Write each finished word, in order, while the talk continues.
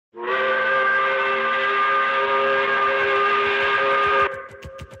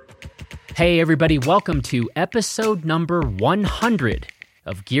Hey everybody, welcome to episode number 100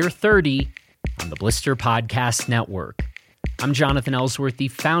 of Gear 30 on the Blister Podcast Network. I'm Jonathan Ellsworth, the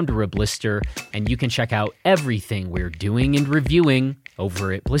founder of Blister, and you can check out everything we're doing and reviewing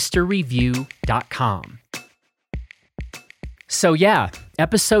over at blisterreview.com. So yeah,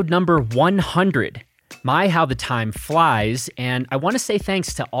 episode number 100. My, how the time flies, and I want to say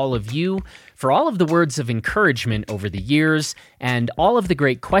thanks to all of you for all of the words of encouragement over the years and all of the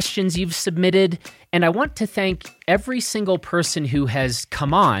great questions you've submitted, and I want to thank every single person who has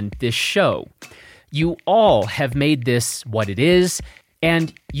come on this show. You all have made this what it is,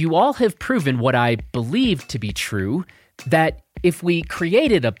 and you all have proven what I believe to be true, that if we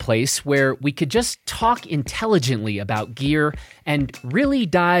created a place where we could just talk intelligently about gear and really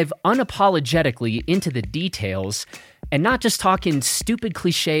dive unapologetically into the details and not just talk in stupid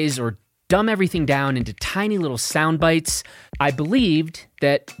cliches or dumb everything down into tiny little sound bites, I believed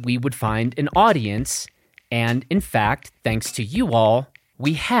that we would find an audience. And in fact, thanks to you all,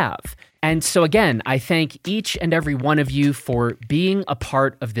 we have. And so again, I thank each and every one of you for being a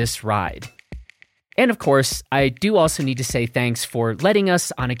part of this ride. And of course, I do also need to say thanks for letting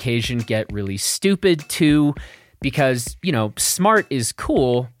us on occasion get really stupid too, because, smart is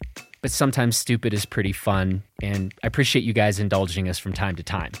cool, but sometimes stupid is pretty fun, and I appreciate you guys indulging us from time to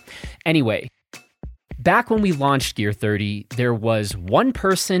time. Anyway, back when we launched Gear 30, there was one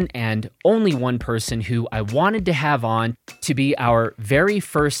person and only one person who I wanted to have on to be our very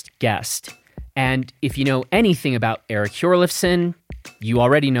first guest. And if you know anything about Eric Hjorleifson, you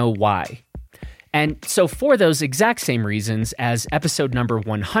already know why. And so for those exact same reasons, as episode number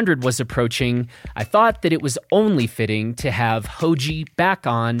 100 was approaching, I thought that it was only fitting to have Hoji back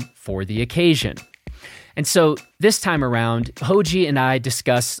on for the occasion. And so this time around, Hoji and I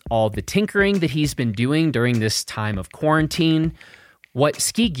discuss all the tinkering that he's been doing during this time of quarantine, what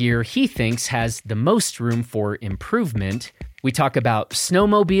ski gear he thinks has the most room for improvement. We talk about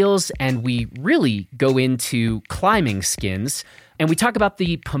snowmobiles, and we really go into climbing skins. And we talk about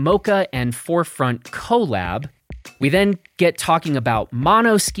the Pomoca and Forefront collab. We then get talking about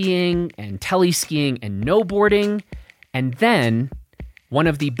mono-skiing and teleskiing and snowboarding. And then one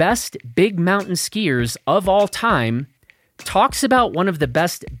of the best big mountain skiers of all time talks about one of the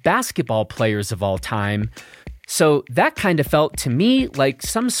best basketball players of all time. So that kind of felt to me like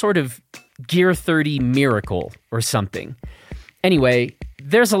some sort of Gear 30 miracle or something. Anyway,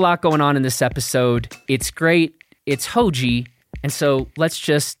 there's a lot going on in this episode. It's great. It's Hoji. And so let's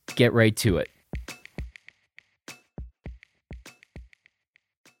just get right to it.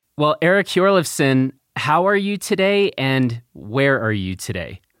 Well, Eric Hjorleifson, how are you today and where are you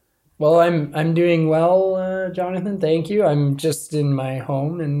today? Well, I'm doing well, Jonathan. Thank you. I'm just in my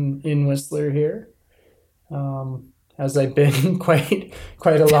home in Whistler here, as I've been quite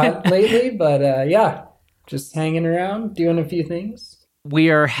a lot lately. But just hanging around, doing a few things.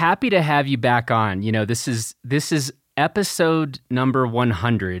 We are happy to have you back on. This is episode number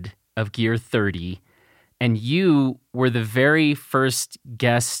 100 of Gear 30, and you were the very first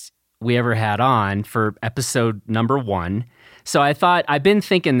guest we ever had on for episode number 1. So I thought, I've been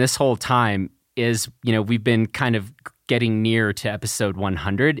thinking this whole time is, we've been kind of getting near to episode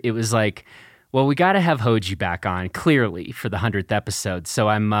 100. It was like, well, we got to have Hoji back on, clearly, for the 100th episode. So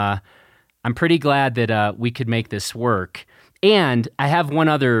I'm pretty glad that we could make this work. And I have one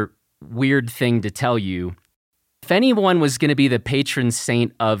other weird thing to tell you. If anyone was going to be the patron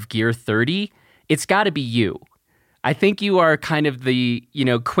saint of Gear 30, it's got to be you. I think you are kind of the,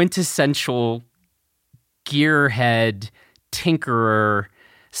 quintessential gearhead tinkerer.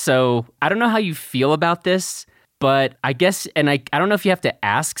 So I don't know how you feel about this, but I guess, and I don't know if you have to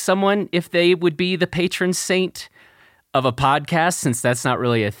ask someone if they would be the patron saint of a podcast, since that's not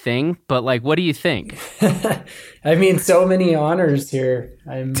really a thing, but what do you think? I mean, so many honors here.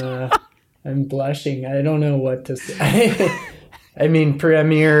 I'm blushing. I don't know what to say. I mean,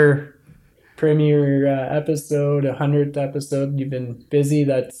 premiere episode, 100th episode. You've been busy.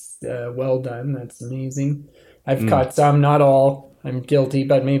 That's well done. That's amazing. I've caught some, not all. I'm guilty,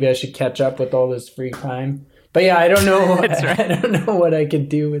 but maybe I should catch up with all this free time. But yeah, I don't know. That's right. I don't know what I could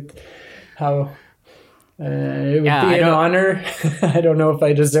do with how it would be an honor. I don't know if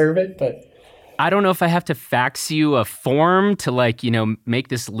I deserve it, but I don't know if I have to fax you a form to make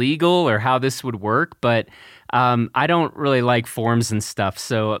this legal or how this would work, but I don't really like forms and stuff.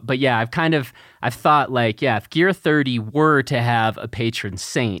 So, but yeah, I've thought if Gear 30 were to have a patron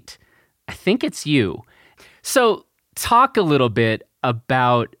saint, I think it's you. So talk a little bit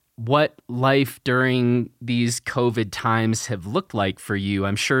about what life during these COVID times have looked like for you.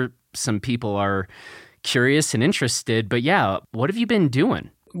 I'm sure some people are curious and interested, but yeah, what have you been doing?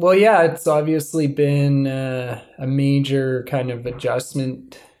 Well, yeah, it's obviously been a major kind of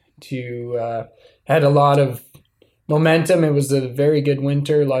adjustment to, had a lot of momentum. It was a very good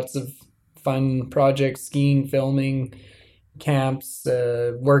winter, lots of fun projects, skiing, filming, camps,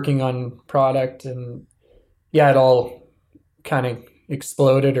 working on product. And yeah, it all kind of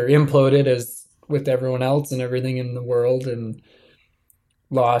exploded or imploded as with everyone else and everything in the world, and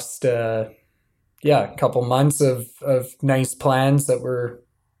lost, yeah, a couple months of nice plans that were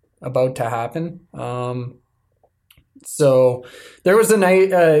about to happen. So there was a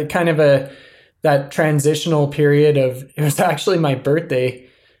night, kind of that transitional period of, it was actually my birthday,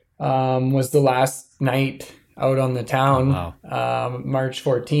 was the last night out on the town, Oh, wow. March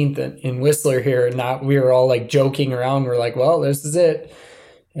 14th in Whistler here. And that we were all like joking around. We're like, well, this is it.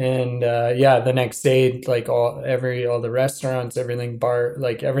 And, yeah, the next day, like all the restaurants, everything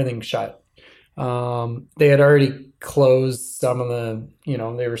like everything shut. They had already closed some of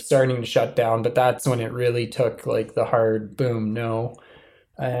they were starting to shut down, but that's when it really took like the hard boom, no.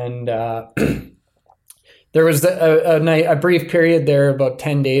 And, there was a brief period there, about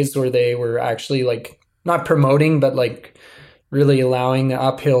 10 days, where they were actually like not promoting, but like really allowing the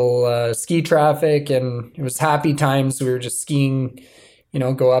uphill ski traffic. And it was happy times. We were just skiing,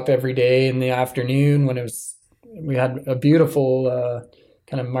 go up every day in the afternoon when we had a beautiful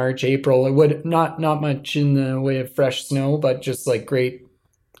kind of March, April. It would not much in the way of fresh snow, but just like great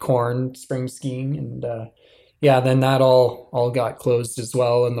corn spring skiing. And yeah, then that all got closed as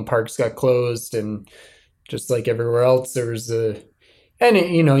well, and the parks got closed. And just like everywhere else, there was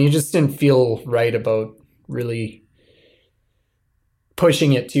you just didn't feel right about really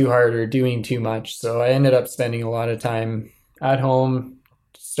pushing it too hard or doing too much. So I ended up spending a lot of time at home,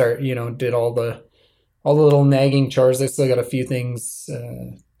 did all the little nagging chores. I still got a few things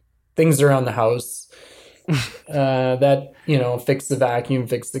around the house, that, fix the vacuum,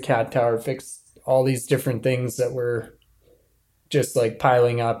 fix the cat tower, fix all these different things that were just like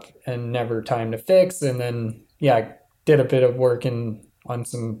piling up and never time to fix. And then, yeah, did a bit of work on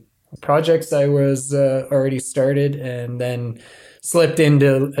some projects I was already started, and then slipped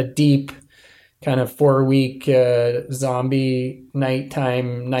into a deep kind of 4 week zombie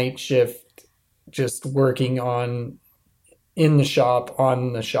night shift, just working on the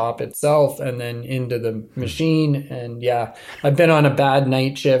shop itself, and then into the machine. And yeah, I've been on a bad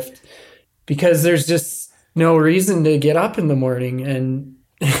night shift because there's just no reason to get up in the morning, and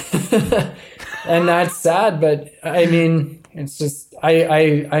and that's sad. But I mean, it's just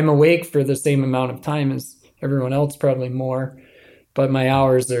I'm awake for the same amount of time as everyone else, probably more, but my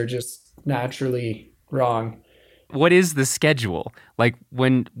hours are just naturally wrong. What is the schedule? Like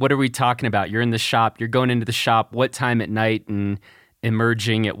what are we talking about? You're in the shop, you're going into the shop, what time at night, and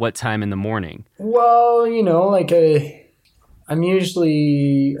emerging at what time in the morning? Well, like I'm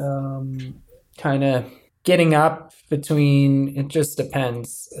usually kind of getting up between, it just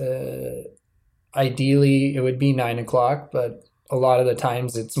depends. Ideally, it would be 9 o'clock, but a lot of the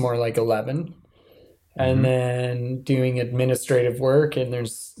times it's more like 11. And Mm-hmm. then doing administrative work, and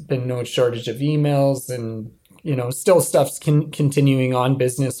there's been no shortage of emails, and still stuff's continuing on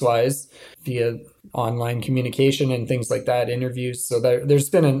business wise via online communication and things like that, interviews. So there's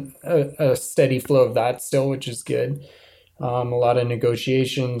been a steady flow of that still, which is good. A lot of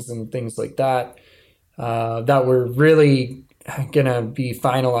negotiations and things like that, that were really gonna be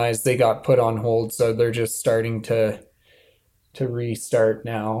finalized. They got put on hold, so they're just starting to restart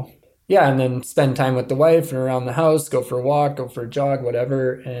now. Yeah, and then spend time with the wife and around the house, go for a walk, go for a jog,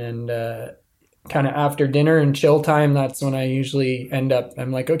 whatever. And kind of after dinner and chill time, that's when I usually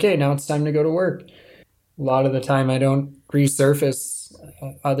I'm like, okay, now it's time to go to work. A lot of the time I don't resurface,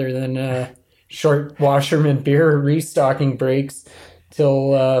 other than short washerman beer restocking breaks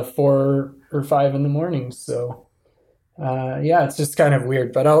till 4 or 5 in the morning. So yeah, it's just kind of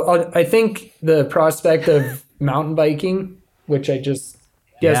weird. But I think the prospect of mountain biking, which I just,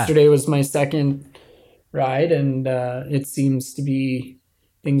 Yeah. yesterday was my second ride, and it seems to be,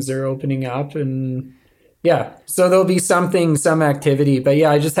 things are opening up. And yeah, so there'll be some activity. But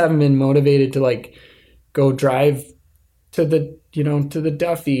yeah, I just haven't been motivated to like go drive to the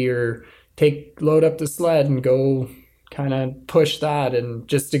Duffy, or load up the sled and go kind of push that, and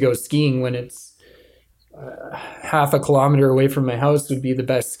just to go skiing when it's half a kilometer away from my house would be the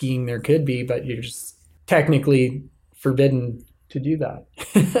best skiing there could be, but you're just technically forbidden to do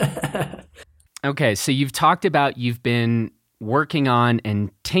that. Okay, so you've talked about you've been working on and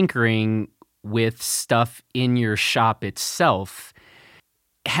tinkering with stuff in your shop itself.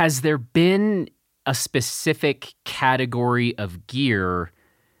 Has there been a specific category of gear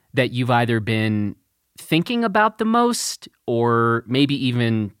that you've either been thinking about the most, or maybe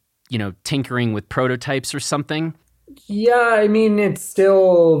even, tinkering with prototypes or something? Yeah, I mean, it's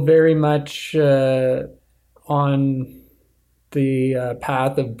still very much on the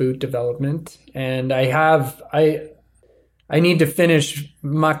path of boot development, and I need to finish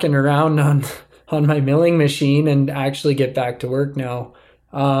mucking around on on my milling machine and actually get back to work now.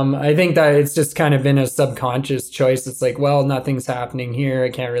 I think that it's just kind of been a subconscious choice. It's like, well, nothing's happening here. I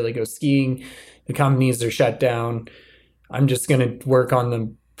can't really go skiing. The companies are shut down. I'm just going to work on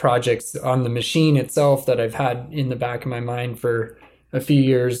the projects on the machine itself that I've had in the back of my mind for a few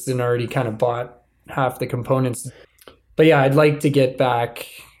years and already kind of bought half the components. But yeah, I'd like to get back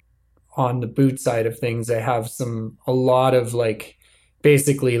on the boot side of things. I have a lot of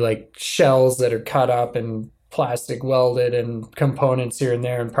basically shells that are cut up and plastic welded and components here and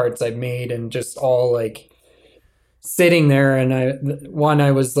there and parts I've made and just all sitting there. And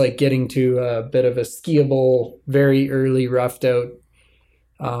I was getting to a bit of a skiable, very early roughed out,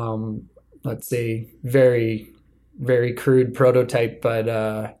 let's say very, very crude prototype,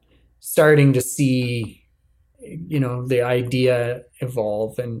 but starting to see the idea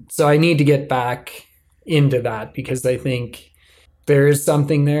evolve. And so I need to get back into that because I think there is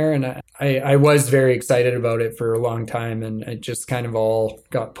something there. And I was very excited about it for a long time, and it just kind of all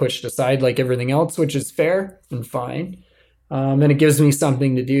got pushed aside like everything else, which is fair and fine. And it gives me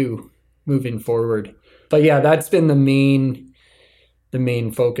something to do moving forward. But yeah, that's been the main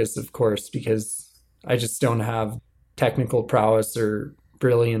focus, of course, because I just don't have technical prowess or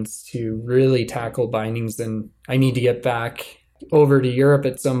brilliance to really tackle bindings, and I need to get back over to Europe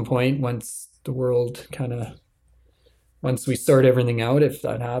at some point once we sort everything out, if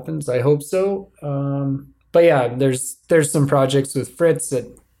that happens. I hope so. But yeah, there's some projects with Fritz that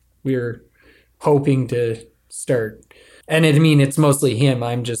we're hoping to start, and it's mostly him.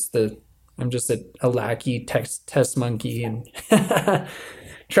 I'm just a lackey test monkey and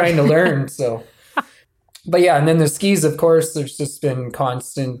trying to learn. So. But yeah, and then the skis, of course, there's just been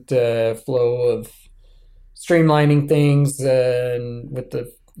constant flow of streamlining things and with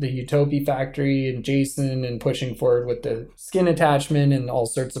the Utopia factory and Jason, and pushing forward with the skin attachment and all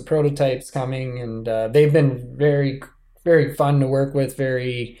sorts of prototypes coming. And they've been very, very fun to work with,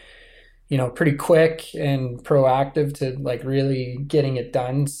 very, pretty quick and proactive to really getting it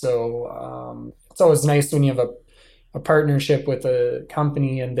done. So it's always nice when you have a partnership with a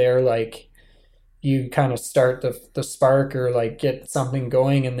company and they're you kind of start the spark or get something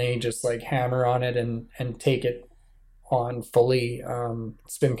going, and they just hammer on it and take it on fully.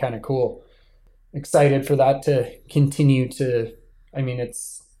 It's been kind of cool. Excited for that to continue to,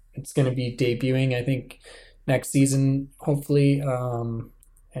 it's going to be debuting, I think, next season, hopefully.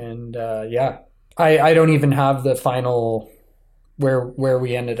 Yeah, I don't even have the final where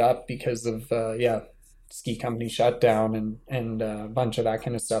we ended up because of, ski company shutdown and a bunch of that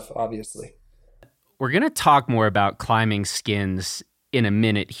kind of stuff, obviously. We're going to talk more about climbing skins in a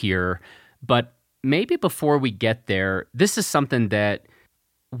minute here, but maybe before we get there, this is something that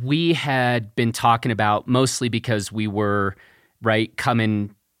we had been talking about mostly because we were,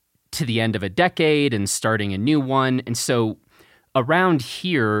 coming to the end of a decade and starting a new one. And so around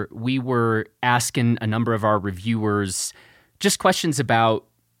here, we were asking a number of our reviewers just questions about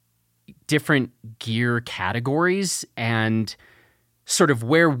different gear categories and sort of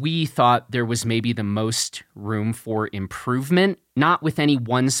where we thought there was maybe the most room for improvement, not with any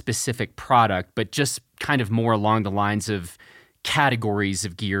one specific product, but just kind of more along the lines of categories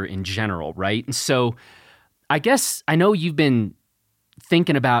of gear in general, right? And so I guess I know you've been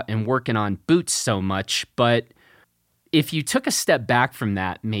thinking about and working on boots so much, but if you took a step back from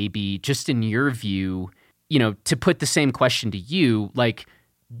that, maybe just in your view, to put the same question to you,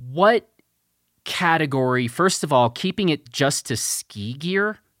 what category, first of all, keeping it just to ski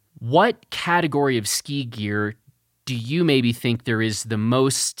gear, what category of ski gear do you maybe think there is the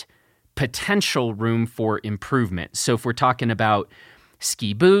most potential room for improvement? So if we're talking about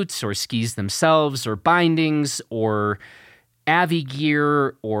ski boots or skis themselves or bindings or Avi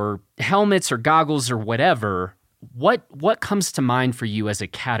gear or helmets or goggles or whatever, what comes to mind for you as a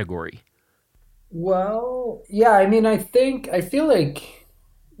category? Well, yeah, I feel like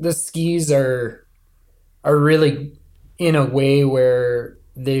the skis are really in a way where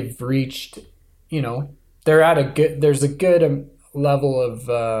they've reached, they're at there's a good level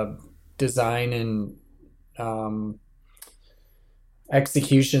of design and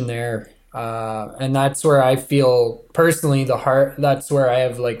execution there. And that's where I feel personally that's where I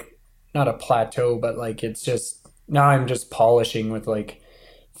have not a plateau, but it's just, now I'm just polishing with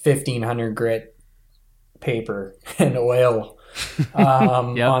 1500 grit paper and oil. Yep.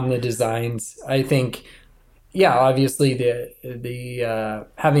 on the designs. I think, yeah, obviously the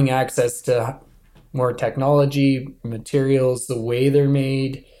having access to more technology, materials, the way they're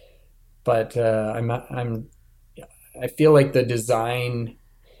made, but I feel like the design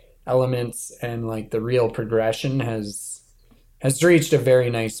elements and like the real progression has reached a very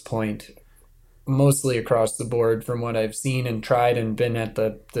nice point, mostly across the board from what I've seen and tried and been at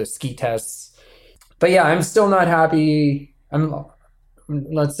the ski tests. But yeah, I'm still not happy.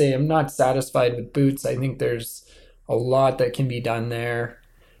 Let's say I'm not satisfied with boots. I think there's a lot that can be done there.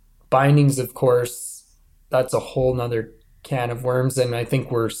 Bindings, of course, that's a whole nother can of worms, and I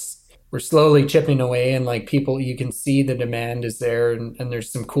think we're slowly chipping away, and like people, you can see the demand is there, and there's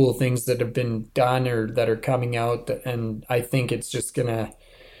some cool things that have been done or that are coming out, and I think it's just gonna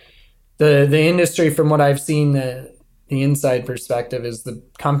the industry, from what I've seen, the inside perspective is the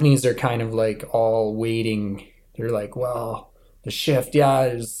companies are kind of like all waiting. They're like, well, the shift, yeah,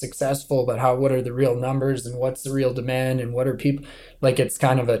 is successful, but what are the real numbers and what's the real demand and what are people like? It's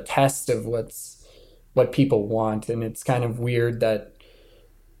kind of a test of what people want, and it's kind of weird that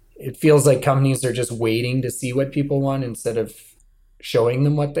it feels like companies are just waiting to see what people want instead of showing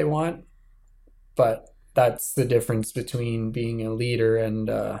them what they want. But that's the difference between being a leader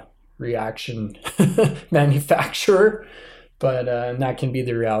and reaction manufacturer. But and that can be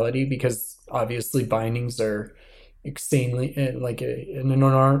the reality, because obviously bindings are insanely like an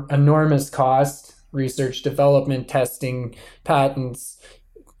enormous cost, research, development, testing, patents,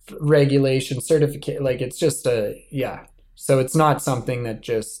 regulation, certificate. Like it's just yeah. So it's not something that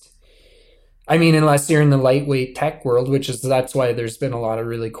just, I mean, unless you're in the lightweight tech world, that's why there's been a lot of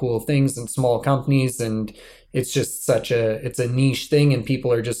really cool things and small companies, and it's just it's a niche thing, and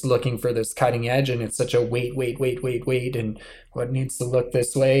people are just looking for this cutting edge, and it's such a wait, and what needs to look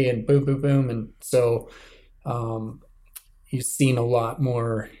this way, and boom, boom, boom. And so you've seen a lot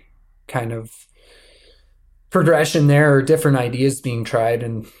more kind of progression there, or different ideas being tried,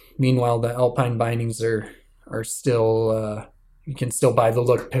 and meanwhile the alpine bindings are still you can still buy the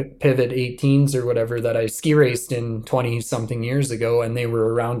Look Pivot 18s or whatever that I ski raced in 20 something years ago, and they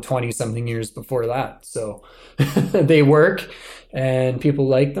were around 20 something years before that. So they work and people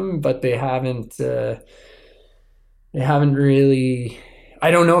like them, but they haven't really,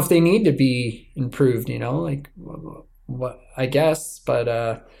 I don't know if they need to be improved, like what I guess,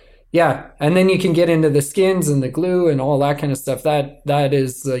 but yeah. And then you can get into the skins and the glue and all that kind of stuff. That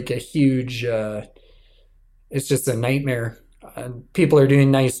is like a huge it's just a nightmare. People are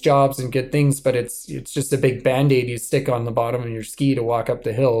doing nice jobs and good things, but it's just a big band-aid you stick on the bottom of your ski to walk up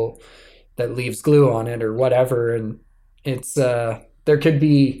the hill that leaves glue on it or whatever. And it's there could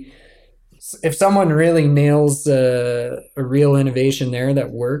be, if someone really nails a real innovation there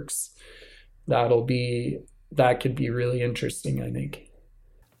that works, that could be really interesting, I think.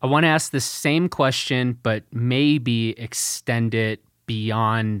 I want to ask the same question, but maybe extend it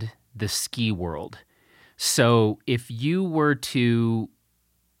beyond the ski world. So if you were to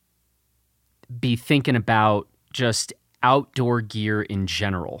be thinking about just outdoor gear in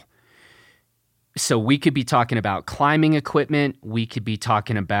general, so we could be talking about climbing equipment, we could be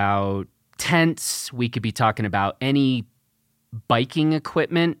talking about tents, we could be talking about any biking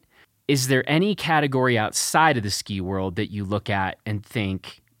equipment. Is there any category outside of the ski world that you look at and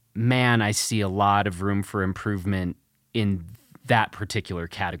think, man, I see a lot of room for improvement in that particular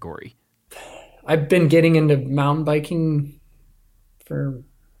category? I've been getting into mountain biking for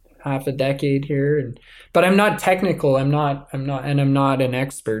half a decade here, but I'm not technical. I'm not an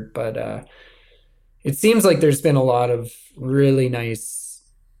expert, but it seems like there's been a lot of really nice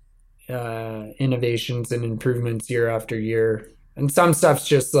innovations and improvements year after year. And some stuff's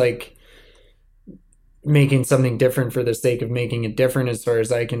just like making something different for the sake of making it different, as far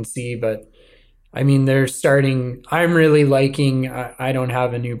as I can see. But I mean, I'm really liking, I don't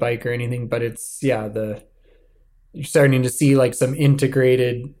have a new bike or anything, but it's, yeah, you're starting to see like some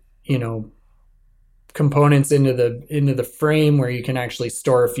integrated, components into the frame where you can actually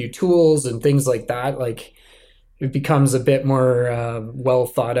store a few tools and things like that. Like it becomes a bit more well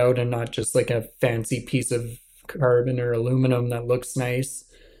thought out and not just like a fancy piece of carbon or aluminum that looks nice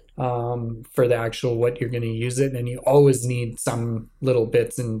for the actual what you're going to use it. And you always need some little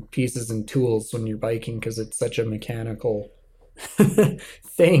bits and pieces and tools when you're biking, because it's such a mechanical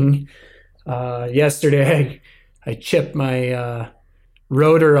thing. Yesterday I chipped my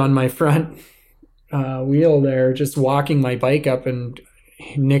rotor on my front wheel there, just walking my bike up, and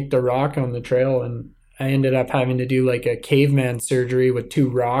nicked a rock on the trail, and I ended up having to do like a caveman surgery with 2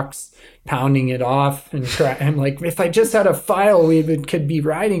 rocks, pounding it off. And I'm like, if I just had a file, we could be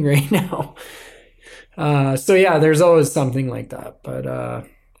riding right now. So yeah, there's always something like that. But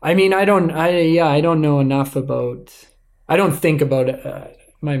I mean, I don't know enough about. I don't think about it.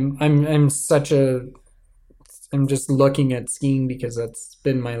 I'm such a. I'm just looking at skiing because that's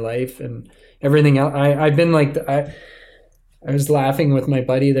been my life and everything else. I've been like I was laughing with my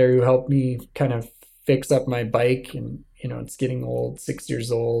buddy there who helped me kind of fix up my bike, and it's getting old, 6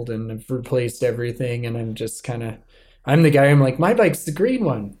 years old, and I've replaced everything, and I'm the guy. I'm like, my bike's the green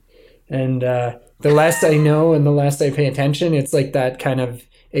one, and the less I know and the less I pay attention, it's like that kind of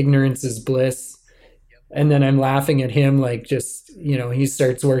ignorance is bliss. And then I'm laughing at him, like, just, he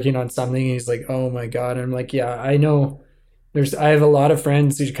starts working on something and he's like, oh my God. And I'm like, yeah, I know. I have a lot of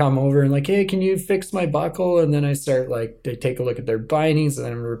friends who come over and like, hey, can you fix my buckle? And then I start like, they take a look at their bindings and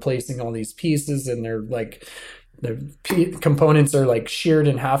I'm replacing all these pieces and they're like, components are like sheared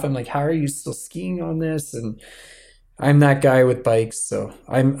in half. I'm like, how are you still skiing on this? And I'm that guy with bikes. So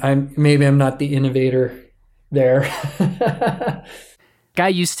maybe I'm not the innovator there. Guy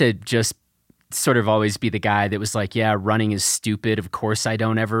used to just sort of always be the guy that was like, yeah, running is stupid. Of course I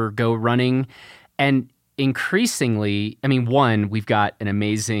don't ever go running. And increasingly, I mean, one, we've got an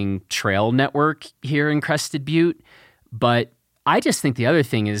amazing trail network here in Crested Butte, but I just think the other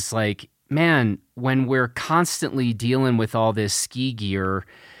thing is like, man, when we're constantly dealing with all this ski gear,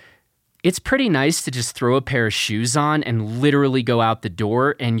 it's pretty nice to just throw a pair of shoes on and literally go out the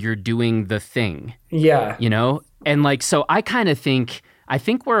door and you're doing the thing. Yeah. And like, so I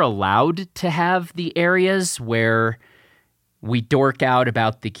think we're allowed to have the areas where we dork out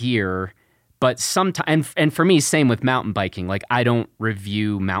about the gear, but sometimes, and for me, same with mountain biking, like I don't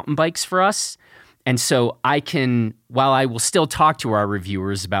review mountain bikes for us. And so while I will still talk to our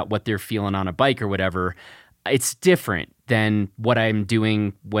reviewers about what they're feeling on a bike or whatever, it's different than what I'm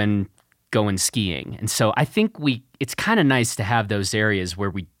doing when going skiing. And so I think it's kind of nice to have those areas where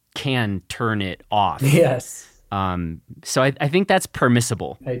we can turn it off. Yes. So I think that's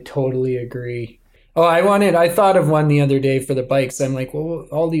permissible. I totally agree. Oh, I thought of one the other day for the bikes. I'm like, well,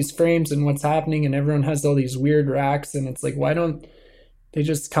 all these frames and what's happening, and everyone has all these weird racks, and it's like, why don't they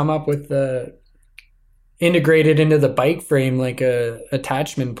just come up with the integrated into the bike frame, like a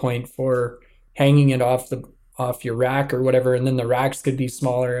attachment point for hanging it off your rack or whatever, and then the racks could be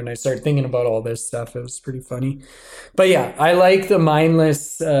smaller. And I started thinking about all this stuff. It was pretty funny. But yeah, I like the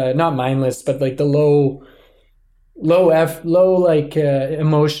not mindless, but like the low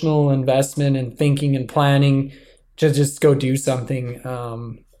emotional investment and thinking and planning to just go do something.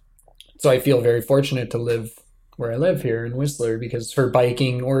 So I feel very fortunate to live where I live here in Whistler, because for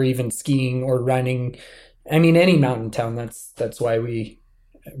biking or even skiing or running, I mean, any mountain town, that's why we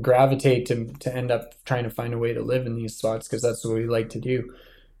gravitate to end up trying to find a way to live in these spots, because that's what we like to do.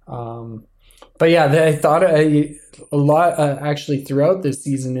 But yeah, I thought a lot actually throughout this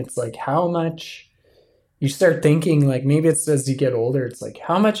season. It's like how much you start thinking, like, maybe it's as you get older, it's like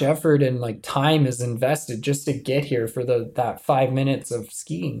how much effort and like time is invested just to get here for that 5 minutes of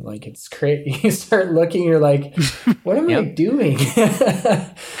skiing. Like, it's crazy. You start looking, you're like, what am I doing?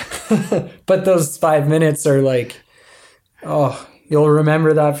 But those 5 minutes are like, oh, you'll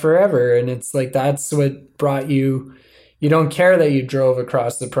remember that forever. And it's like, that's what brought you. You don't care that you drove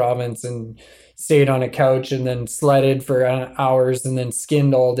across the province and stayed on a couch and then sledded for hours and then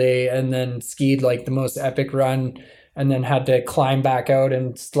skinned all day and then skied like the most epic run and then had to climb back out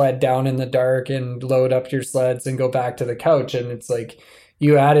and sled down in the dark and load up your sleds and go back to the couch. And it's like,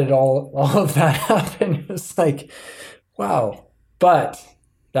 you added all of that up, and it was like, wow. But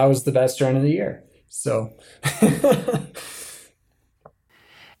that was the best run of the year. So.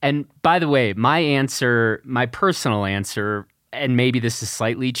 And by the way, my personal answer, and maybe this is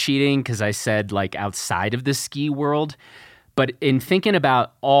slightly cheating because I said like outside of the ski world, but in thinking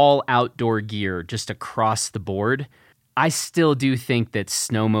about all outdoor gear just across the board, I still do think that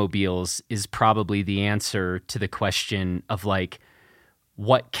snowmobiles is probably the answer to the question of like,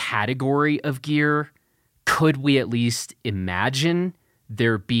 what category of gear could we at least imagine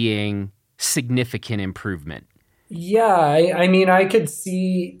there being significant improvement? Yeah, I mean, I could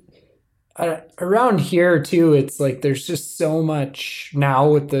see around here too. It's like there's just so much now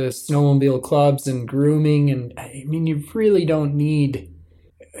with the snowmobile clubs and grooming, and I mean, you really don't need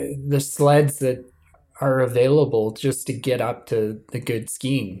the sleds that are available just to get up to the good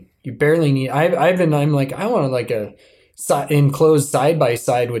skiing. You barely need. I'm like, I want like a enclosed side by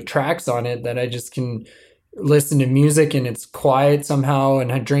side with tracks on it that I just can listen to music and it's quiet somehow, and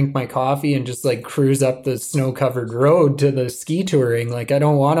I drink my coffee and just like cruise up the snow covered road to the ski touring. Like, I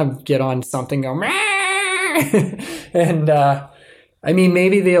don't want to get on something go and I mean,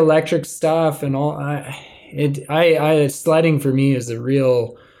 maybe the electric stuff and all. Sledding for me is a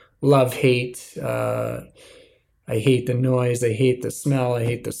real love hate. I hate the noise. I hate the smell. I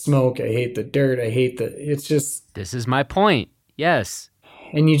hate the smoke. I hate the dirt. It's just, This is my point. Yes.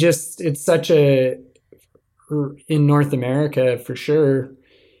 and it's such in North America for sure.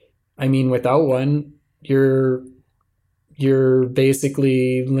 I mean, without one, you're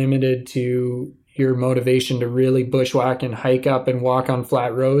basically limited to your motivation to really bushwhack and hike up and walk on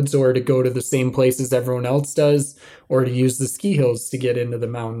flat roads, or to go to the same places everyone else does, or to use the ski hills to get into the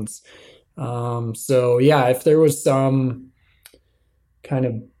mountains. So yeah, if there was some kind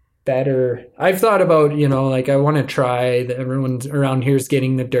of better, I've thought about, like I want to try that. Everyone around here is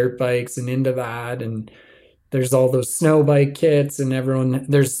getting the dirt bikes and into that, and there's all those snow bike kits, and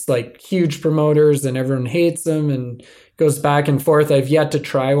there's like huge promoters and everyone hates them and goes back and forth. I've yet to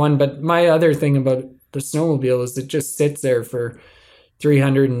try one, but my other thing about the snowmobile is it just sits there for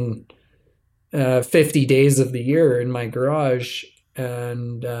 350 days of the year in my garage,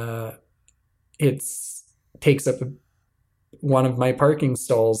 and it's takes up one of my parking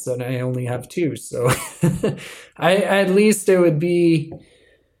stalls, and I only have two. So at least it would be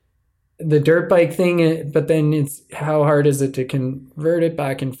the dirt bike thing, but then it's how hard is it to convert it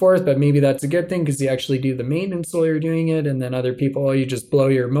back and forth? But maybe that's a good thing because you actually do the maintenance while you're doing it, and then other people, you just blow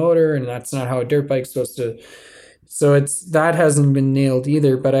your motor, and that's not how a dirt bike's supposed to. So that hasn't been nailed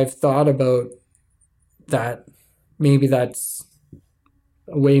either, but I've thought about that. Maybe that's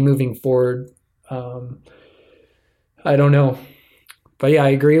a way moving forward. I don't know, but yeah, I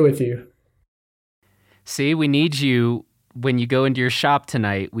agree with you. See, we need you. When you go into your shop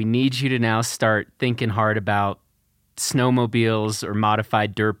tonight, we need you to now start thinking hard about snowmobiles or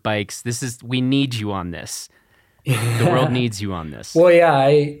modified dirt bikes. We need you on this. The world needs you on this. Well, yeah,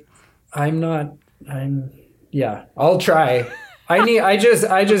 I'll try. I just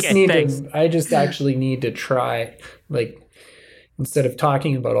actually need to try. Like, instead of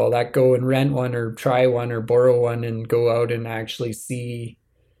talking about all that, go and rent one or try one or borrow one and go out and actually see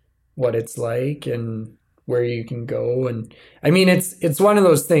what it's like and where you can go. And I mean, it's one of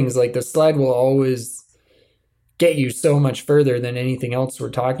those things, like the sled will always get you so much further than anything else we're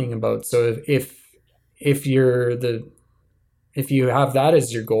talking about. So if you have that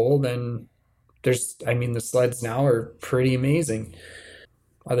as your goal, then the sleds now are pretty amazing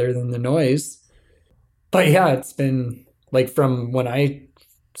other than the noise. But yeah, it's been like from when I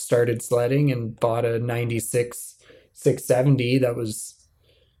started sledding and bought a 96 670, that was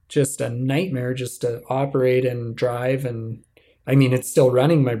just a nightmare just to operate and drive. And I mean, it's still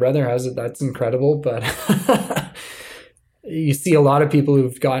running. My brother has it. That's incredible. But you see a lot of people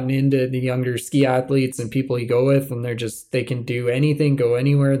who've gotten into the younger ski athletes and people you go with, and they can do anything, go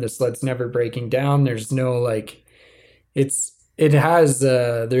anywhere. The sled's never breaking down. There's no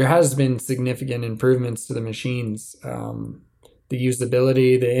there has been significant improvements to the machines. The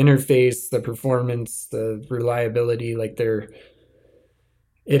usability, the interface, the performance, the reliability,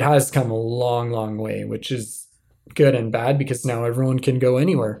 it has come a long, long way, which is good and bad because now everyone can go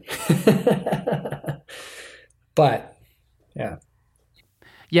anywhere. But yeah.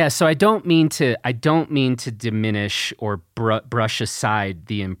 Yeah, so I don't mean to diminish or brush aside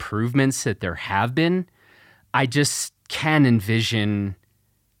the improvements that there have been. I just can envision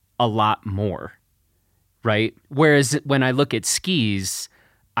a lot more, right? Whereas when I look at skis,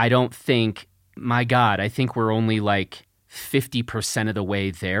 I don't think, my God, I think we're only like 50% of the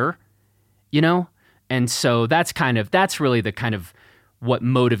way there, And so that's really the kind of what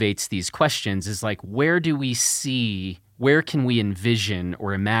motivates these questions is like, where can we envision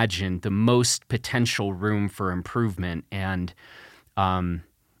or imagine the most potential room for improvement? And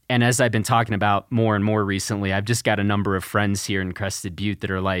as I've been talking about more and more recently, I've just got a number of friends here in Crested Butte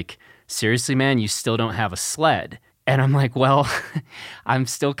that are like, seriously, man, you still don't have a sled. And I'm like, well, I'm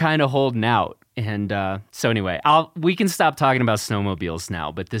still kind of holding out. And so anyway, we can stop talking about snowmobiles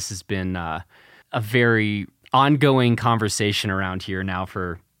now, but this has been a very ongoing conversation around here now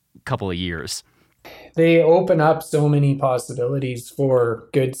for a couple of years. They open up so many possibilities for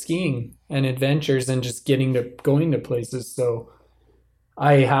good skiing and adventures and just going to places. So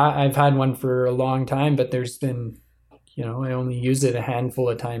I've had one for a long time, but there's been, I only use it a handful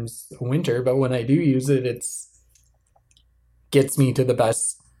of times a winter, but when I do use it, gets me to the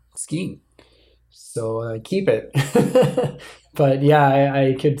best skiing. So I keep it. But yeah,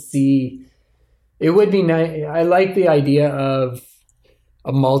 I could see it would be nice. I like the idea of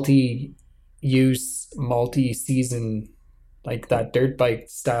a multi-use, multi-season, like that dirt bike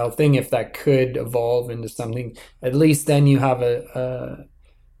style thing. If that could evolve into something, at least then you have a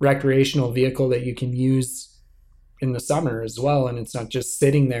recreational vehicle that you can use in the summer as well. And it's not just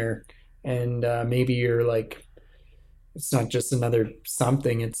sitting there and maybe you're like it's not just another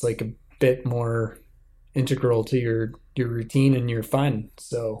something. It's like a bit more integral to your routine and your fun.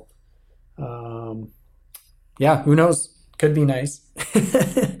 So yeah, who knows? Could be nice.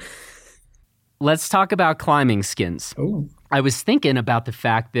 Let's talk about climbing skins. Oh, I was thinking about the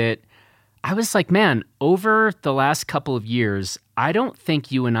fact that I was like, man, over the last couple of years, I don't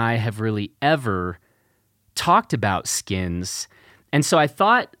think you and I have really ever talked about skins. And so I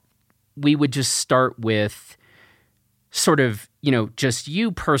thought we would just start with sort of, just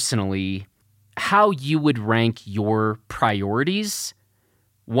you personally, how you would rank your priorities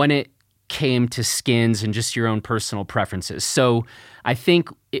when it came to skins and just your own personal preferences. So I think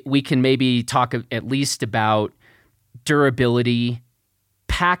we can maybe talk at least about durability,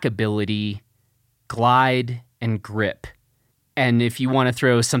 packability, glide, and grip. And if you want to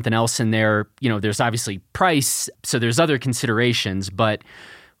throw something else in there, there's obviously price, so there's other considerations, but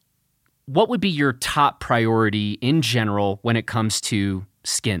what would be your top priority in general when it comes to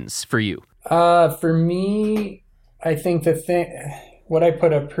skins for you? For me, I think what I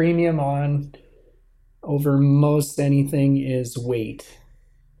put a premium on over most anything is weight,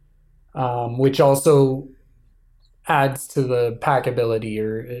 which also adds to the packability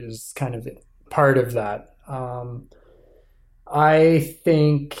or is kind of part of that. I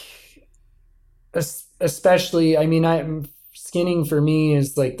think, especially, skinning for me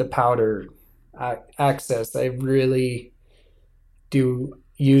is like the powder access. I really do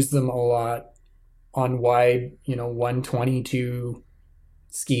use them a lot on wide, 122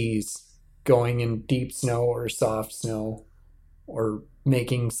 skis going in deep snow or soft snow or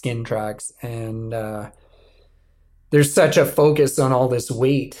making skin tracks. And there's such a focus on all this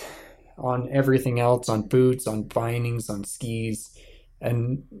weight on everything else, on boots, on bindings, on skis.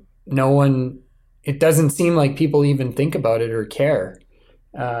 And it doesn't seem like people even think about it or care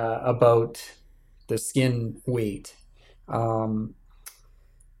about the skin weight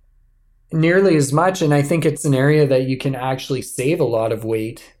nearly as much. And I think it's an area that you can actually save a lot of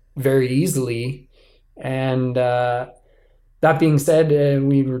weight very easily. And that being said,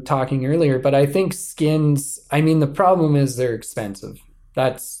 we were talking earlier, but I think skins, the problem is they're expensive.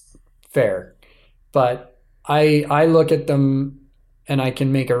 That's fair. But I look at them and I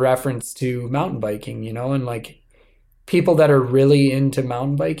can make a reference to mountain biking, and like people that are really into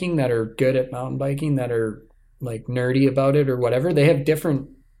mountain biking, that are good at mountain biking, that are like nerdy about it or whatever, they have different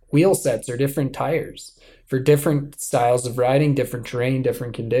wheel sets or different tires for different styles of riding, different terrain,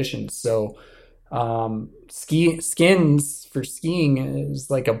 different conditions. So skins for skiing is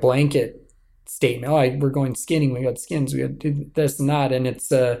like a blanket statement. Oh, we're going skinning. We got skins. We got to do this and that. And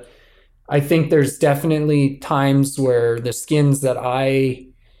it's I think there's definitely times where the skins that I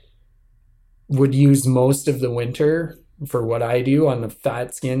would use most of the winter for what I do on the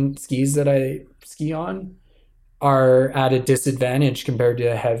fat skin skis that I ski on are at a disadvantage compared to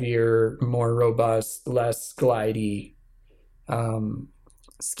a heavier, more robust, less glidey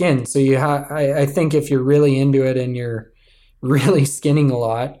skin. So I think if you're really into it and you're really skinning a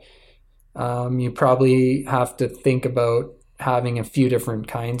lot, you probably have to think about having a few different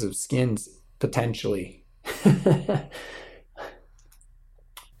kinds of skins potentially. The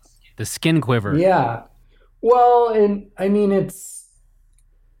skin quiver. Yeah. Well, and it's,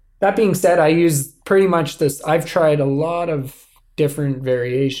 that being said, I use pretty much this. I've tried a lot of different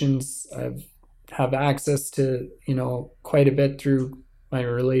variations. Have access to, quite a bit through my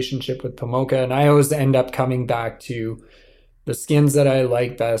relationship with Pomoka. And I always end up coming back to the skins that I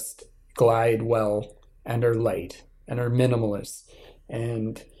like best, glide well, and are light and are minimalist.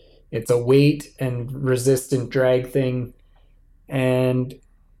 And it's a weight and resistant drag thing. And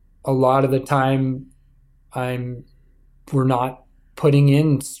a lot of the time we're not putting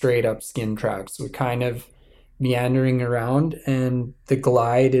in straight up skin tracks. We're kind of meandering around, and the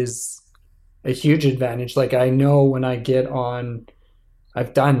glide is a huge advantage. Like I know when I get on,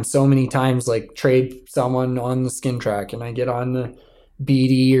 I've done so many times, like trade someone on the skin track and I get on the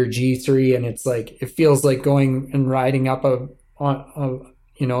BD or G3 and it's like, it feels like going and riding up an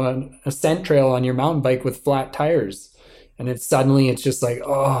ascent trail on your mountain bike with flat tires. And it's just like,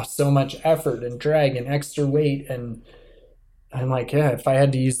 oh, so much effort and drag and extra weight. And I'm like, yeah, if I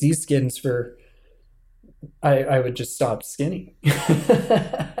had to use these skins I would just stop skinning.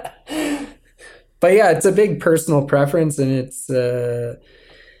 But yeah, it's a big personal preference, and it's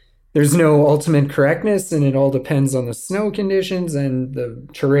there's no ultimate correctness, and it all depends on the snow conditions and the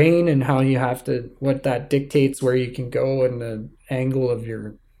terrain and how you have to, what that dictates where you can go and the angle of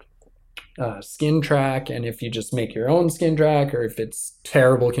your skin track, and if you just make your own skin track or if it's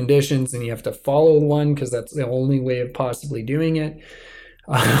terrible conditions and you have to follow one because that's the only way of possibly doing it.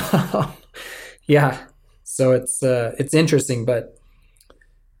 Yeah. So it's interesting, but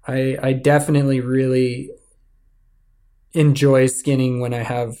I definitely really enjoy skinning when I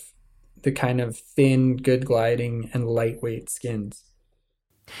have the kind of thin, good gliding and lightweight skins.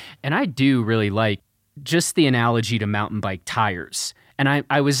 And I do really like just the analogy to mountain bike tires. And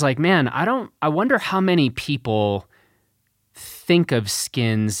I was like, man, I wonder how many people think of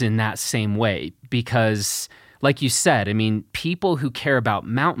skins in that same way. Because, like you said, I mean, people who care about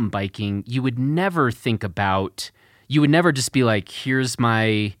mountain biking, you would never just be like,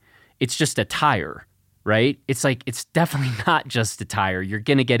 it's just a tire, right? It's like, it's definitely not just a tire. You're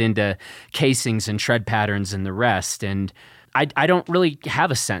going to get into casings and tread patterns and the rest. And I don't really have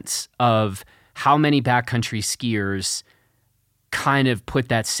a sense of how many backcountry skiers kind of put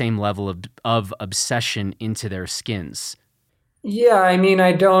that same level of obsession into their skins. Yeah, I mean,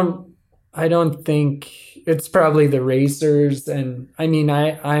 I don't think it's probably the racers, and I mean,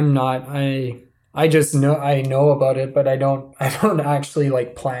 I just know about it, but I don't actually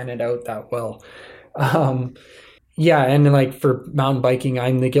like plan it out that well. Um, yeah, and like for mountain biking,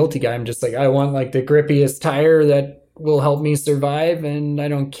 I'm the guilty guy. I'm just like, I want like the grippiest tire that will help me survive, and I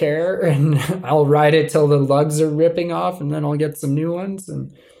don't care, and I'll ride it till the lugs are ripping off, and then I'll get some new ones.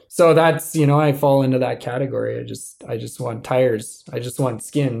 And so that's, I fall into that category. I just want tires. I just want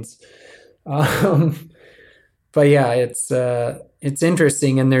skins. Um, but yeah, it's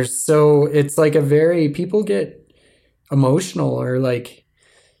interesting, and it's like people get emotional, or like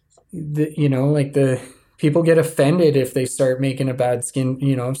like the people get offended if they start making a bad skin,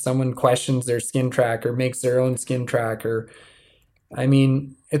 if someone questions their skin track or makes their own skin track. Or I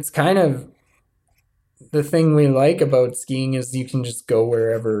mean, it's kind of the thing we like about skiing is you can just go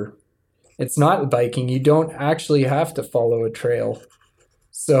wherever. It's not biking. You don't actually have to follow a trail.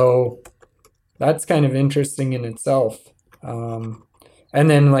 So that's kind of interesting in itself. And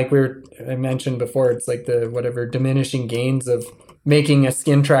then like I mentioned before, it's like the whatever diminishing gains of making a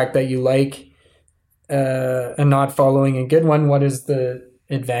skin track that you like, and not following a good one. What is the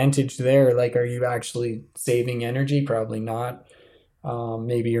advantage there? Like, are you actually saving energy? Probably not.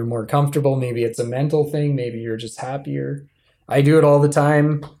 Maybe you're more comfortable. Maybe it's a mental thing. Maybe you're just happier. I do it all the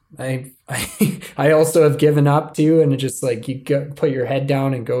time. I also have given up too, and it's just like put your head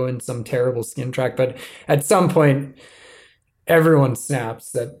down and go in some terrible skin track. But at some point, everyone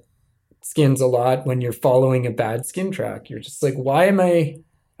snaps that skins a lot when you're following a bad skin track. You're just like, why am I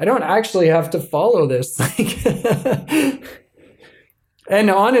don't actually have to follow this.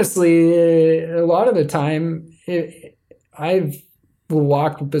 And honestly, a lot of the time, I've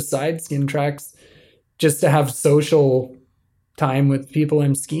walked beside skin tracks just to have social time with people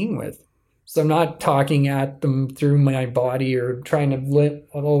I'm skiing with. So I'm not talking at them through my body or trying to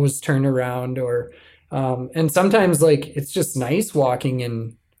always turn around, and sometimes like it's just nice walking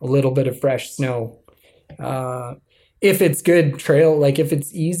in a little bit of fresh snow. If it's good trail, like if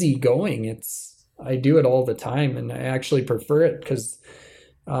it's easy going, I do it all the time, and I actually prefer it because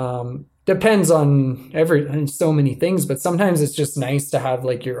depends on so many things, but sometimes it's just nice to have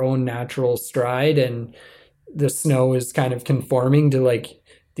like your own natural stride, and the snow is kind of conforming to like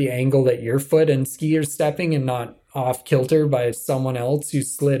the angle that your foot and ski are stepping, and not off kilter by someone else who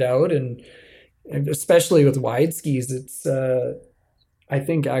slid out. And especially with wide skis, it's I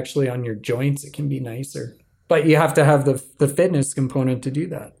think actually on your joints it can be nicer. But you have to have the fitness component to do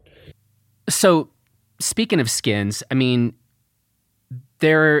that. So speaking of skins, I mean,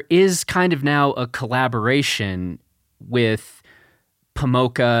 there is kind of now a collaboration with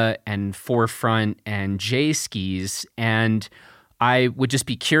Pomoca and Forefront and J Skis, and I would just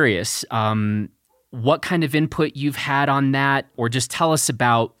be curious what kind of input you've had on that, or just tell us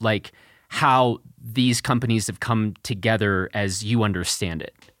about like how these companies have come together as you understand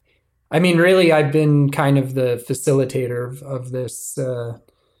it. I mean, really, I've been kind of the facilitator of this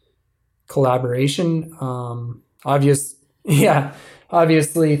collaboration.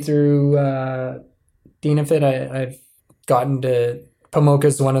 Obviously through Dynafit, I've gotten to Pomoca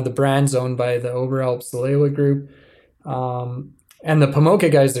is one of the brands owned by the Oberalp Salewa Group, and the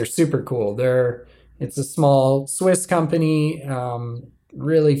Pomoca guys, they're super cool. It's a small Swiss company,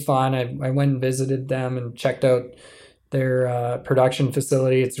 really fun. I went and visited them and checked out their production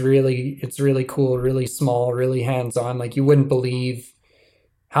facility. It's really cool, really small, really hands-on. Like you wouldn't believe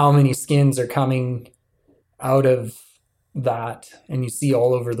how many skins are coming out of that, and you see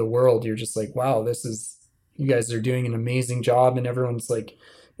all over the world. You're just like, wow, you guys are doing an amazing job. And everyone's like,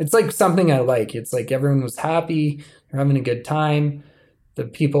 it's like something I like. It's like everyone was happy, they're having a good time. The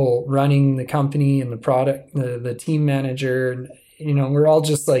people running the company and the product, the team manager, we're all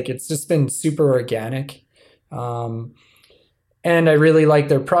just like, it's just been super organic. And I really like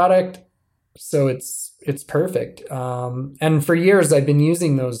their product. So it's perfect. And for years I've been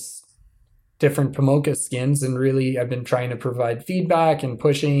using those different Pomoka skins, and really I've been trying to provide feedback and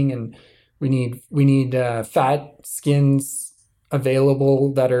pushing, and we need fat skins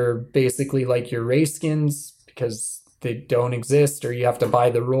available that are basically like your race skins, because they don't exist, or you have to buy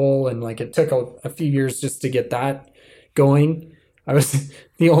the roll, and like it took a few years just to get that going. I was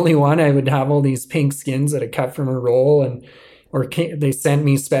the only one. I would have all these pink skins that I cut from a roll, and or they sent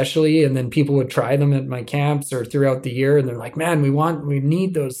me specially, and then people would try them at my camps or throughout the year, and they're like, man, we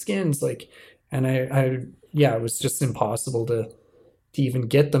need those skins, like. And yeah, it was just impossible to even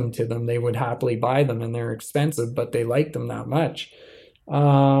get them to them. They would happily buy them, and they're expensive, but they liked them that much.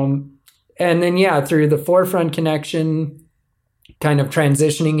 And then, yeah, through the Forefront connection, kind of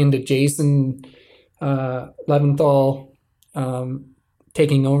transitioning into Jason Leventhal,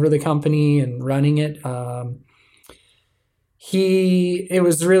 taking over the company and running it. It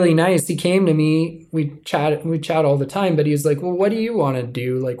was really nice. He came to me, we chat all the time, but he was like, well, what do you want to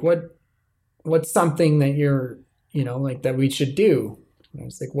do? Like, what's something that you're, like that we should do? And I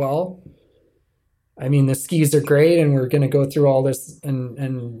was like, well, I mean, the skis are great, and we're going to go through all this and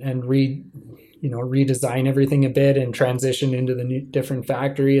redesign everything a bit and transition into the new different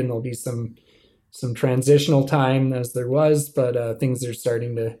factory. And there'll be some transitional time, as there was, but things are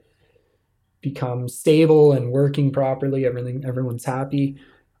starting to become stable and working properly. Everyone's happy.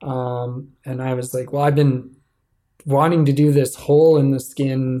 And I was like, well, I've been wanting to do this hole in the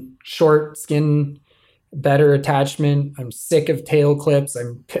skin, short skin, better attachment. I'm sick of tail clips.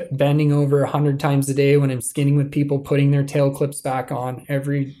 I'm bending over 100 times a day when I'm skinning with people, putting their tail clips back on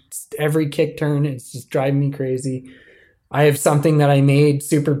every kick turn. It's just driving me crazy. I have something that I made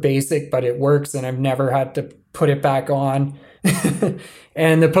super basic, but it works, and I've never had to put it back on.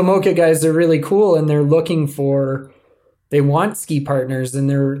 And the Pomoka guys are really cool, and they want ski partners, and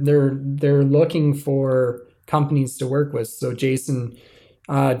they're looking for companies to work with. So Jason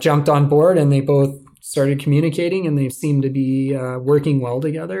jumped on board, and they both started communicating, and they seem to be working well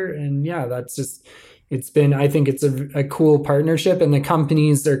together. And yeah, I think it's a cool partnership, and the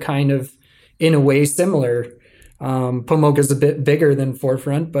companies are kind of in a way similar. Pomoka's a bit bigger than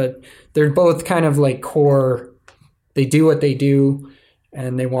Forefront, but they're both kind of like core. They do what they do,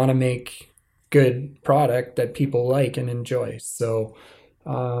 and they want to make good product that people like and enjoy. So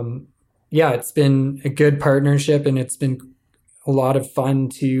yeah, it's been a good partnership, and it's been a lot of fun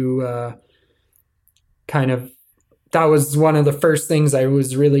to that was one of the first things I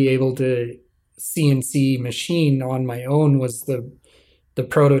was really able to CNC machine on my own, was the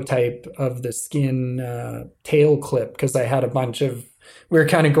prototype of the skin tail clip, because I had we were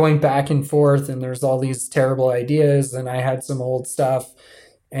kind of going back and forth, and there's all these terrible ideas, and I had some old stuff,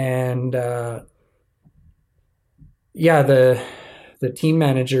 and yeah, the team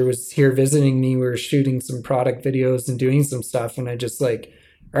manager was here visiting me. We were shooting some product videos and doing some stuff, and I just like,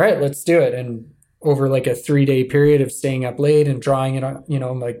 all right, let's do it. And over like a 3-day period of staying up late and drawing it on,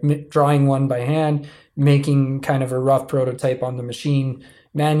 like drawing one by hand, making kind of a rough prototype on the machine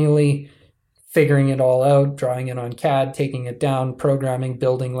manually, figuring it all out, drawing it on CAD, taking it down, programming,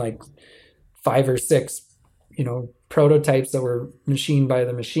 building like 5 or 6, prototypes that were machined by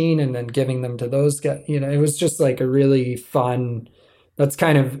the machine, and then giving them to those guys. It was just like a really fun, that's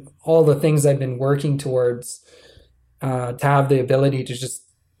kind of all the things I've been working towards, to have the ability to just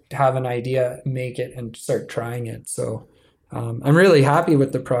have an idea, make it, and start trying it. So I'm really happy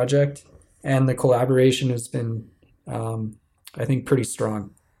with the project, and the collaboration has been, I think, pretty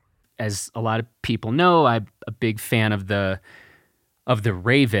strong. As a lot of people know, I'm a big fan of the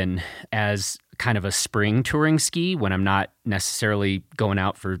Raven as kind of a spring touring ski when I'm not necessarily going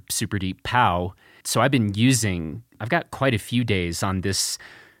out for super deep POW. So I've got quite a few days on this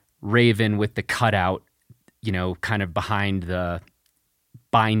Raven with the cutout, kind of behind the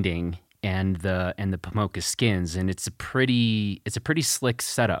binding and the Pomoka skins, and it's a pretty slick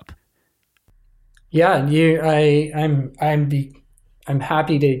setup. Yeah, I'm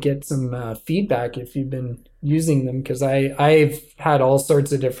happy to get some feedback if you've been using them, because I've had all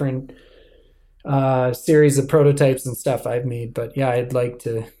sorts of different series of prototypes and stuff I've made. But yeah, I'd like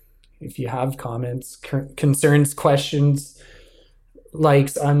to, if you have comments, concerns, questions,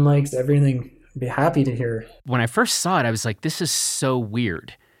 likes, unlikes, everything, I'd be happy to hear. When I first saw it, I was like, this is so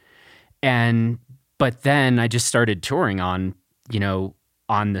weird. But then I just started touring on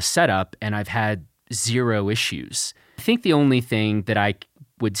the setup, and I've had 0 issues. I think the only thing that I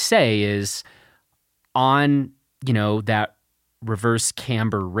would say is on, that reverse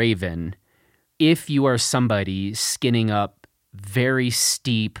camber Raven, if you are somebody skinning up very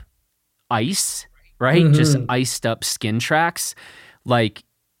steep ice, right? Mm-hmm. Just iced up skin tracks, like,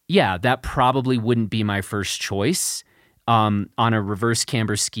 yeah, that probably wouldn't be my first choice on a reverse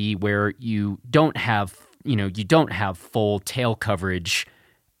camber ski where you don't have full tail coverage.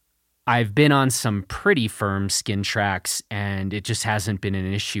 I've been on some pretty firm skin tracks and it just hasn't been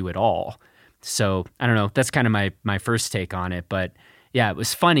an issue at all. So I don't know. That's kind of my first take on it. But yeah, it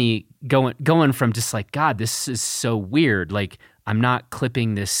was funny going from just like, God, this is so weird. Like I'm not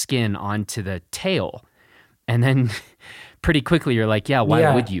clipping this skin onto the tail. And then pretty quickly you're like, yeah,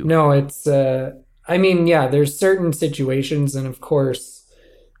 why would you? No, it's, I mean, yeah, there's certain situations. And of course,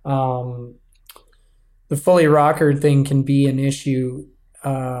 the fully rockered thing can be an issue,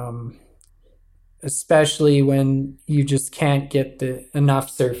 especially when you just can't get enough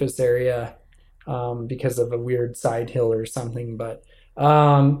surface area because of a weird side hill or something. But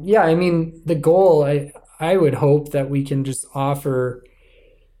yeah, I mean, the goal, I would hope that we can just offer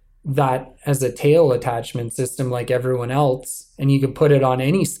that as a tail attachment system like everyone else, and you can put it on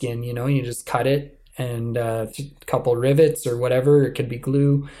any skin, you just cut it and a couple rivets or whatever, it could be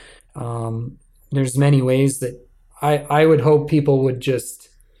glue. There's many ways that I would hope people would just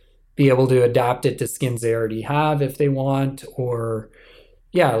be able to adapt it to skins they already have if they want, or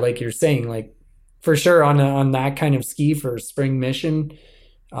yeah, like you're saying, like for sure on that kind of ski for spring mission,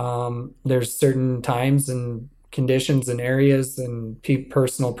 there's certain times and conditions and areas and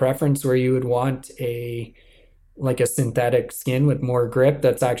personal preference where you would want a synthetic skin with more grip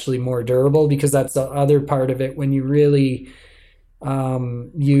that's actually more durable, because that's the other part of it. When you really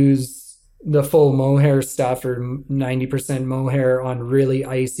use the full mohair stuff or 90% mohair on really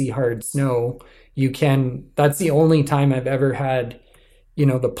icy hard snow, that's the only time I've ever had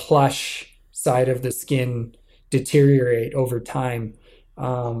the plush side of the skin deteriorate over time.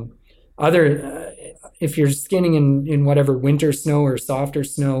 If you're skinning in whatever winter snow or softer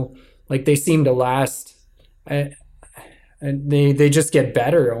snow, like they seem to last, and they just get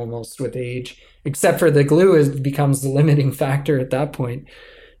better almost with age, except for the glue becomes the limiting factor at that point.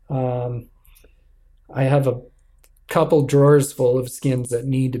 I have a couple drawers full of skins that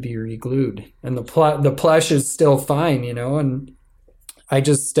need to be re-glued, and the plush is still fine, and I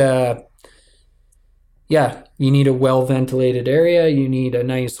just yeah, you need a well-ventilated area. You need a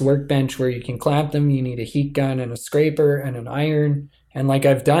nice workbench where you can clamp them. You need a heat gun and a scraper and an iron. And like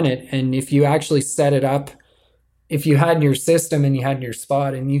I've done it. And if you actually set it up, if you had your system and you had your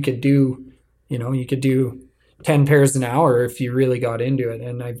spot, and you could do 10 pairs an hour if you really got into it.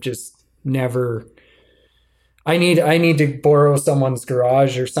 And I've just never, I need to borrow someone's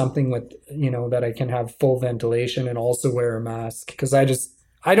garage or something with, that I can have full ventilation and also wear a mask. Because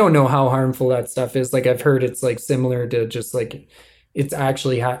I don't know how harmful that stuff is. Like I've heard it's like similar to just like, it's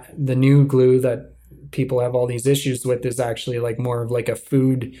actually the new glue that people have all these issues with is actually like more of like a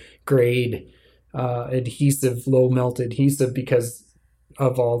food grade adhesive, low melt adhesive, because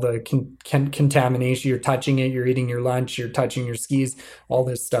of all the contamination. You're touching it, you're eating your lunch, you're touching your skis, all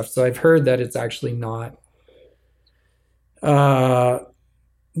this stuff. So I've heard that it's actually not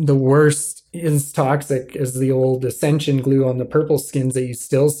the worst is toxic as the old Ascension glue on the purple skins that you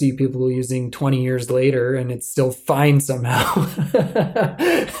still see people using 20 years later, and it's still fine somehow.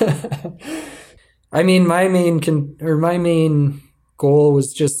 I mean, my main goal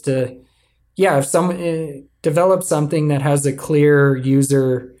was just to, if some develop something that has a clear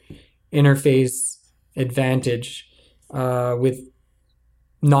user interface advantage with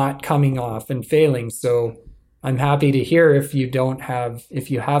not coming off and failing. So I'm happy to hear if you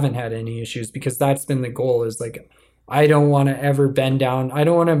haven't had any issues, because that's been the goal, is like, I don't want to ever bend down. I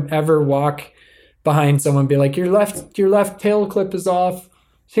don't want to ever walk behind someone and be like, your left tail clip is off.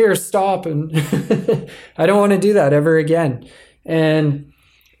 Here, stop. And I don't want to do that ever again. And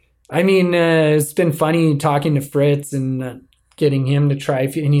I mean, it's been funny talking to Fritz and getting him to try,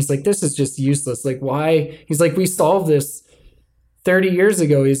 and he's like, this is just useless. Like, why? He's like, we solved this 30 years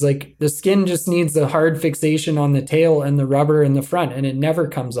ago. He's like, the skin just needs the hard fixation on the tail and the rubber in the front, and it never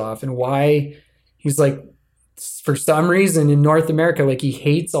comes off. And why? He's like, for some reason in North America, like, he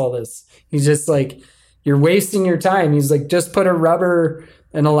hates all this. He's just like, you're wasting your time. He's like, just put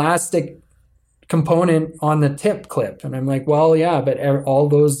an elastic component on the tip clip. And I'm like, well, yeah, but all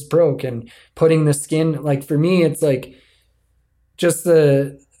those broke. And putting the skin, like, for me, it's like just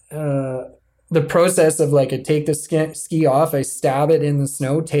the process of like, I take the ski off, I stab it in the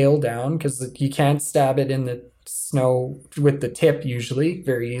snow tail down, because you can't stab it in the snow with the tip usually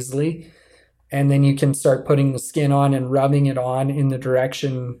very easily. And then you can start putting the skin on and rubbing it on in the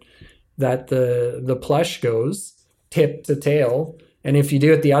direction that the plush goes, tip to tail. And if you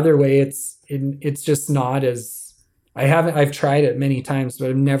do it the other way, it's just not as, I've tried it many times, but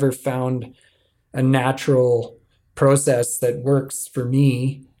I've never found a natural process that works for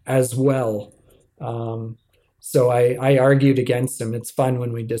me as well. So I argued against him. It's fun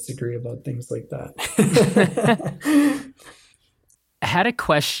when we disagree about things like that. I had a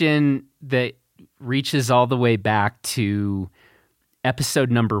question that reaches all the way back to episode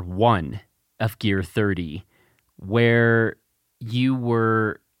number 1 of Gear 30, where you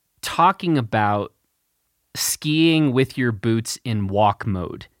were talking about skiing with your boots in walk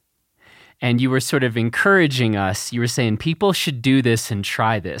mode. And you were sort of encouraging us. You were saying people should do this and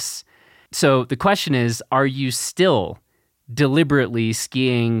try this. So the question is, are you still deliberately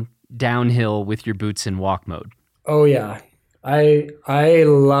skiing downhill with your boots in walk mode? Oh yeah. I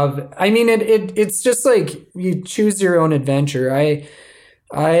love it. I mean it's just like you choose your own adventure. I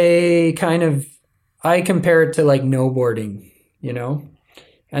compare it to like snowboarding, you know?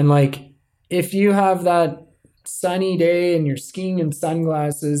 And like if you have that sunny day and you're skiing in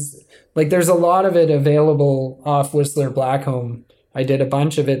sunglasses, like there's a lot of it available off Whistler Blackcomb. I did a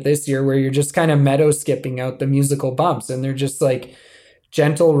bunch of it this year where you're just kind of meadow skipping out the musical bumps, and they're just like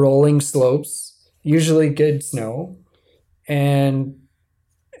gentle rolling slopes, usually good snow. And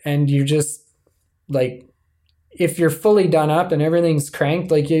you just like, if you're fully done up and everything's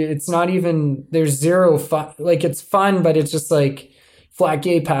cranked, like it's not even, there's zero fun. Like it's fun, but it's just like flat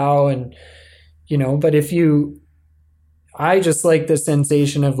gay pow. And, you know, but I just like the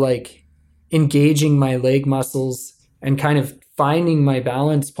sensation of like engaging my leg muscles and kind of finding my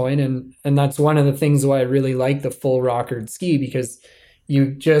balance point. And that's one of the things why I really like the full rockered ski, because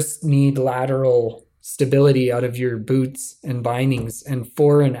you just need lateral stability out of your boots and bindings, and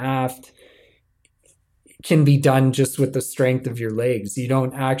fore and aft can be done just with the strength of your legs. You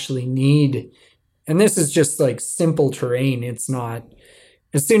don't actually need, and this is just like simple terrain. It's not,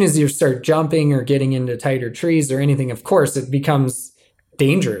 as soon as you start jumping or getting into tighter trees or anything, of course it becomes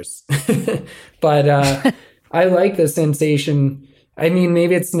dangerous. But I like the sensation. I mean,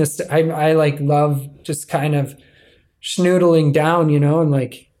 maybe it's I like love just kind of schnoodling down, you know, and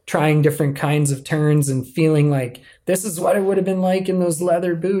like trying different kinds of turns and feeling like this is what it would have been like in those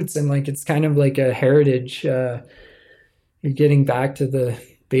leather boots. And like, it's kind of like a heritage. You're getting back to the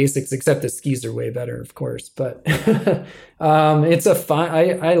basics, except the skis are way better, of course. But it's a fun,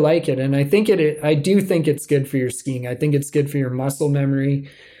 I like it. And I think I do think it's good for your skiing. I think it's good for your muscle memory.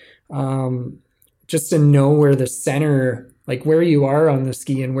 Just to know where the center, like where you are on the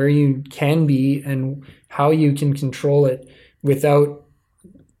ski and where you can be and how you can control it without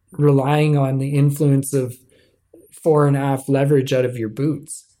relying on the influence of fore and aft leverage out of your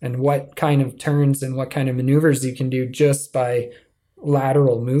boots, and what kind of turns and what kind of maneuvers you can do just by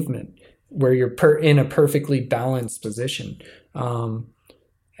lateral movement where you're in a perfectly balanced position. And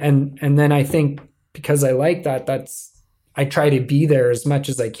then I think because I like that, I try to be there as much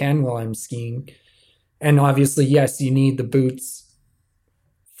as I can while I'm skiing. And obviously, yes, you need the boots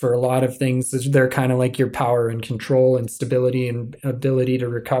for a lot of things. They're kind of like your power and control and stability and ability to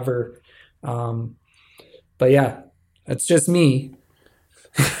recover. But yeah, that's just me.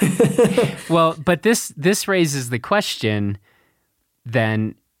 Well, but this raises the question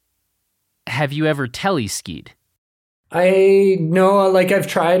then, have you ever tele-skied? I know, like I've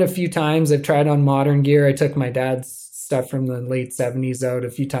tried a few times. I've tried on modern gear. I took my dad's stuff from the late 70s out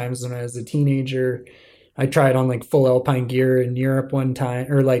a few times when I was a teenager. I tried on like full alpine gear in Europe one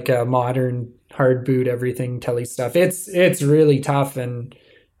time, or like a modern hard boot, everything tele stuff. It's really tough. And,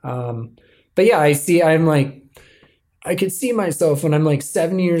 but yeah, I could see myself when I'm like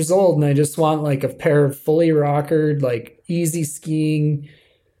 70 years old and I just want like a pair of fully rockered, like easy skiing,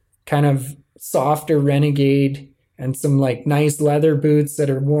 kind of softer Renegade, and some like nice leather boots that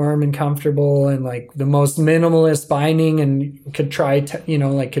are warm and comfortable, and like the most minimalist binding, and could try,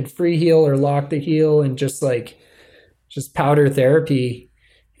 like could free heel or lock the heel, and just powder therapy,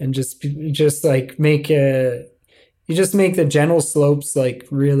 and just like make the gentle slopes like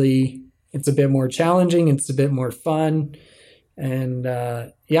really, it's a bit more challenging. It's a bit more fun. And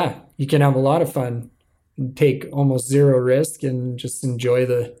yeah, you can have a lot of fun and take almost zero risk and just enjoy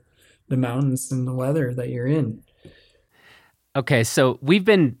the mountains and the weather that you're in. Okay, so we've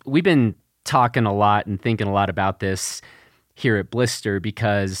been talking a lot and thinking a lot about this here at Blister,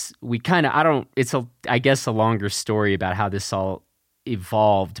 because we kind of, I guess a longer story about how this all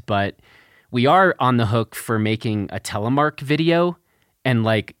evolved, but we are on the hook for making a telemark video, and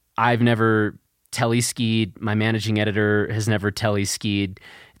like I've never tele-skied, my managing editor has never tele-skied.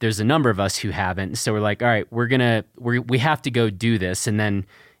 There's a number of us who haven't. So we're like, all right, we have to go do this. And then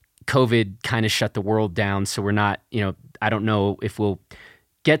COVID kind of shut the world down. So we're not, I don't know if we'll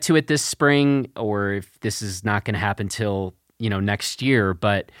get to it this spring or if this is not going to happen till, next year.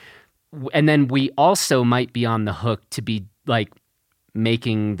 And then we also might be on the hook to be like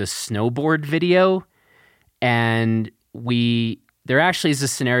making the snowboard video, and there actually is a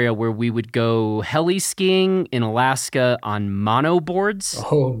scenario where we would go heli skiing in Alaska on monoboards.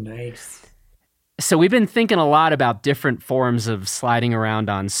 Oh, nice. So we've been thinking a lot about different forms of sliding around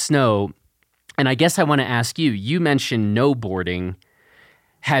on snow. And I guess I want to ask you, you mentioned no-boarding.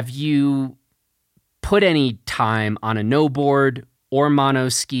 Have you put any time on a no-board or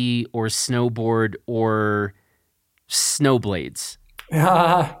mono-ski or snowboard or snowblades?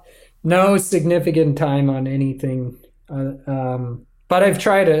 No significant time on anything. But I've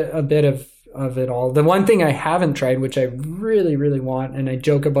tried a bit of it all. The one thing I haven't tried, which I really, really want, and I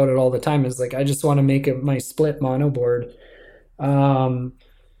joke about it all the time, is like I just want to make my split monoboard.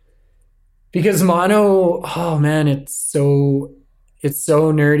 Because mono, oh man, it's so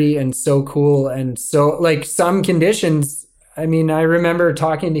nerdy and so cool, and so like some conditions. I mean, I remember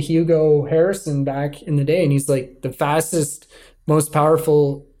talking to Hugo Harrison back in the day, and he's like the fastest, most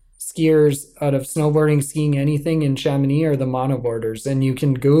powerful skiers out of snowboarding, skiing, anything in Chamonix are the monoboarders. And you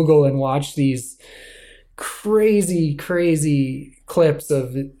can Google and watch these crazy clips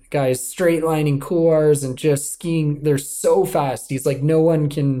of guys straight lining couloirs and just skiing. They're so fast. He's like, no one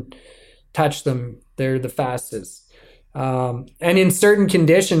can touch them. They're the fastest. And in certain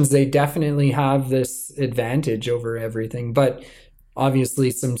conditions, they definitely have this advantage over everything, but obviously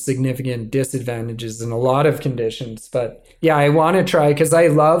some significant disadvantages in a lot of conditions. But yeah, I want to try, because I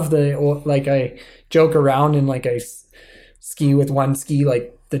love I joke around and like I ski with one ski,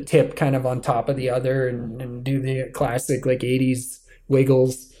 like the tip kind of on top of the other, and do the classic like 80s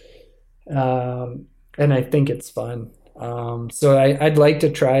wiggles. And I think it's fun. So I'd like to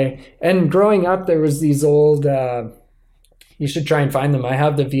try. And growing up, there was these old, you should try and find them. I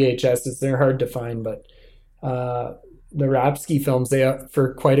have the VHSs. They're hard to find, but the Rapski films, they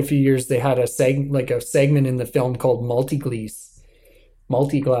for quite a few years they had a segment in the film called Multiglide,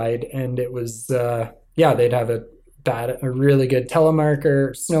 and it was they'd have a really good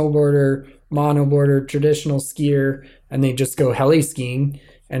telemarker, snowboarder, monoboarder, traditional skier, and they just go heli skiing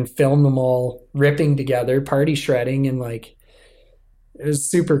and film them all ripping together, party shredding, and like it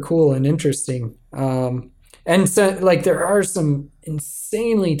was super cool and interesting. And so like there are some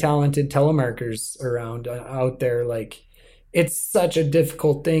insanely talented telemarkers around out there. Like it's such a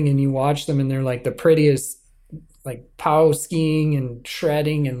difficult thing, and you watch them and they're like the prettiest, like pow skiing and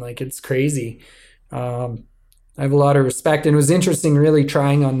shredding, and like it's crazy. I have a lot of respect, and it was interesting really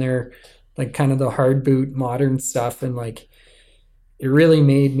trying on their like kind of the hard boot modern stuff, and like it really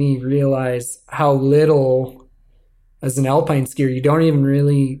made me realize how little as an alpine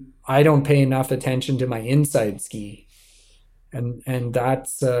skier I don't pay enough attention to my inside ski, and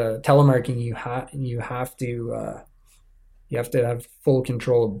that's telemarking. You have to have full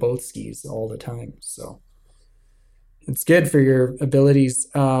control of both skis all the time. So it's good for your abilities.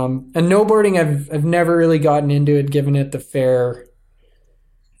 And snowboarding, I've never really gotten into it, given it the fair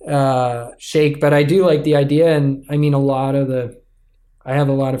shake, but I do like the idea. And I mean, I have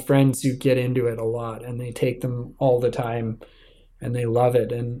a lot of friends who get into it a lot, and they take them all the time, and they love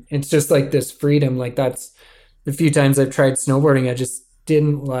it. And it's just like this freedom. Like that's the few times I've tried snowboarding, I just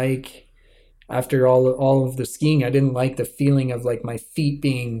didn't like, after all of the skiing, I didn't like the feeling of like my feet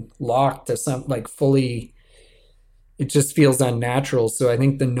being locked to some like fully, it just feels unnatural. So I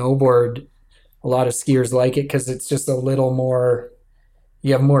think the no-board, a lot of skiers like it because it's just a little more,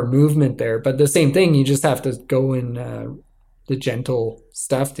 you have more movement there. But the same thing, you just have to go in the gentle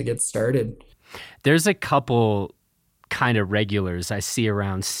stuff to get started. There's a couple kind of regulars I see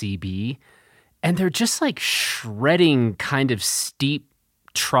around CB, and they're just like shredding kind of steep,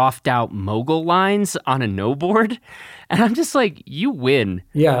 troughed out mogul lines on a no-board. And I'm just like, you win.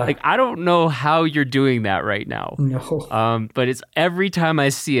 Yeah. Like, I don't know how you're doing that right now. No. But it's every time I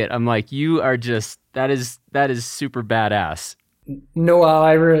see it, I'm like, you are just, that is super badass. No,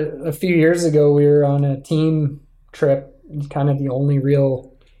 a few years ago, we were on a team trip, kind of the only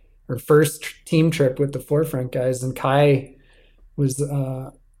real or first team trip with the Forefront guys, and Kai was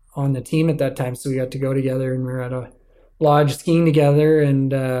on the team at that time, so we got to go together, and we were at a lodge skiing together.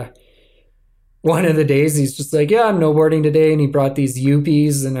 And one of the days he's just like, yeah, I'm snowboarding today, and he brought these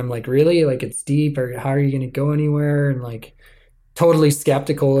Yuppies, and I'm like, really? Like, it's deep, or how are you gonna go anywhere? And like totally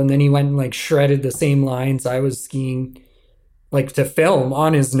skeptical. And then he went and like shredded the same lines I was skiing, like to film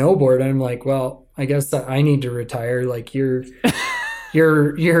on his snowboard. And I'm like, well, I guess that I need to retire. Like you're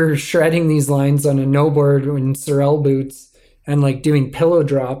shredding these lines on a no-board in Sorel boots and like doing pillow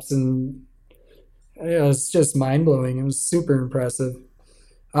drops, and it was just mind-blowing. It was super impressive.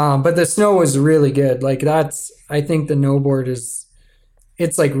 But the snow was really good. Like I think the no-board it's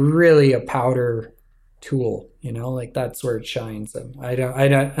like really a powder tool, you know, like that's where it shines. And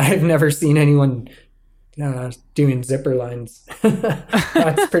I've never seen anyone doing zipper lines.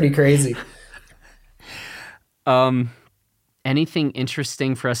 That's pretty crazy. Anything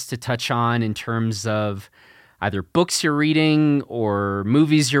interesting for us to touch on in terms of either books you're reading or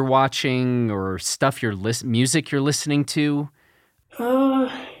movies you're watching or stuff music you're listening to?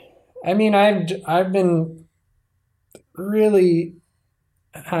 I mean, I've been really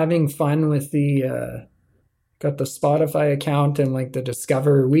having fun with the got the Spotify account and like the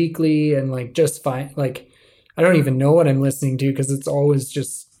Discover Weekly and like just fine. Like I don't even know what I'm listening to because it's always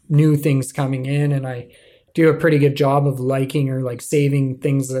just new things coming in, and I do a pretty good job of liking or like saving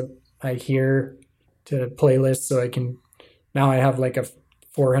things that I hear to playlists, so I can now I have like a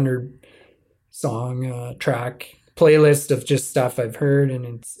 400 song track playlist of just stuff I've heard,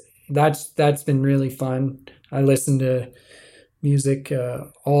 and that's been really fun. I listen to music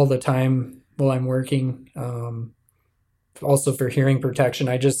all the time while I'm working. Also for hearing protection,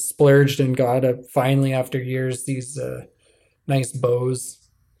 I just splurged and got finally after years these nice Bose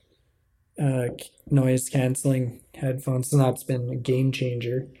noise canceling headphones, and that's been a game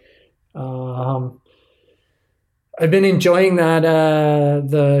changer. I've been enjoying that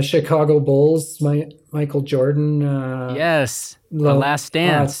the Chicago Bulls, Michael Jordan. Yes, The Last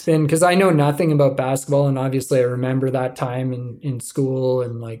Dance. It's been because I know nothing about basketball, and obviously I remember that time in school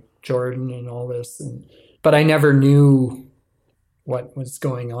and like Jordan and all this, but I never knew what was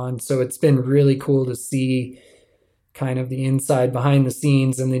going on. So it's been really cool to see kind of the inside behind the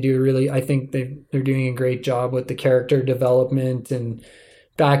scenes, and I think they're doing a great job with the character development and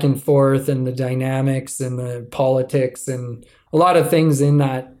back and forth and the dynamics and the politics and a lot of things in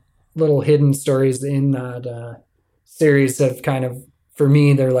that little hidden stories in that series have kind of, for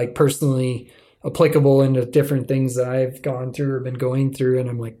me, they're like personally applicable into different things that I've gone through or been going through. And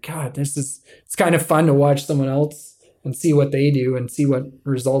I'm like, God, it's kind of fun to watch someone else and see what they do and see what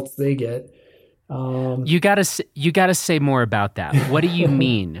results they get. You gotta say more about that. What do you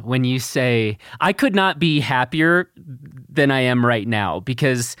mean when you say I could not be happier than I am right now?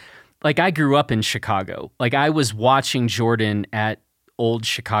 Because like I grew up in Chicago. Like I was watching Jordan at old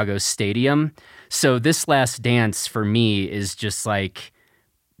Chicago Stadium. So this Last Dance for me is just like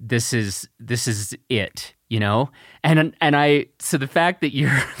this is it, you know? And so the fact that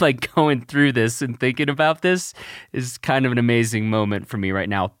you're like going through this and thinking about this is kind of an amazing moment for me right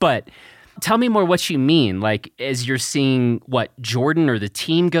now. But tell me more what you mean, like as you're seeing what Jordan or the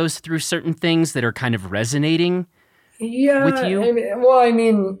team goes through certain things that are kind of resonating with you. I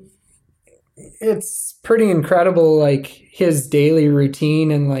mean, it's pretty incredible, like his daily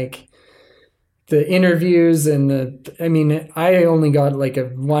routine and like the interviews and I only got like a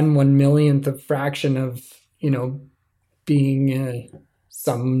 1/1,000,000th of fraction of, you know, being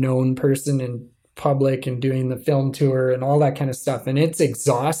some known person in public and doing the film tour and all that kind of stuff, and it's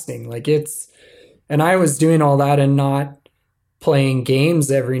exhausting. And I was doing all that and not playing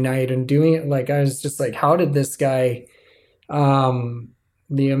games every night and doing it, like I was just like, how did this guy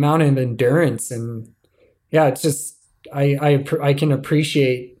the amount of endurance, and yeah, it's just I can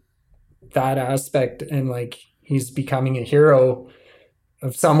appreciate that aspect, and like he's becoming a hero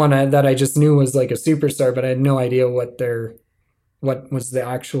of someone that I just knew was like a superstar, but I had no idea what was the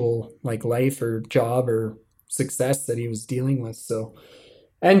actual like life or job or success that he was dealing with. So,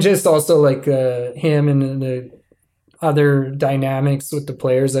 and just also like him and the other dynamics with the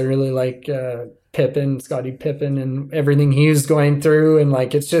players. I really like Scottie Pippen and everything he was going through. And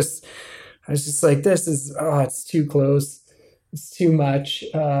like, I was just like, it's too close. It's too much.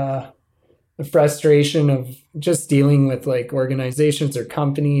 The frustration of just dealing with like organizations or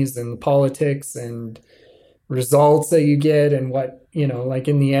companies and politics and results that you get, and what, you know, like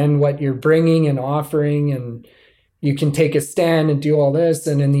in the end, what you're bringing and offering, and you can take a stand and do all this,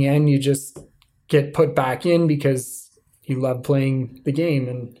 and in the end you just get put back in because you love playing the game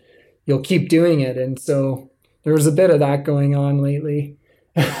and you'll keep doing it. And so there was a bit of that going on lately.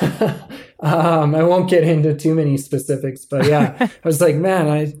 I won't get into too many specifics, but yeah, I was like,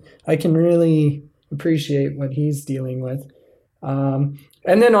 man, I can really appreciate what he's dealing with. And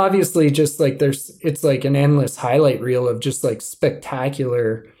then obviously just like it's like an endless highlight reel of just like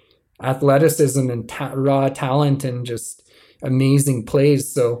spectacular athleticism and raw talent and just amazing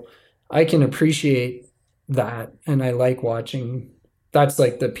plays. So I can appreciate that. And I like watching, that's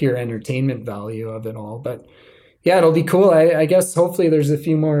like the pure entertainment value of it all. But yeah, it'll be cool. I guess hopefully there's a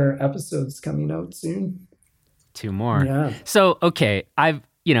few more episodes coming out soon. 2 more. Yeah. So, okay. I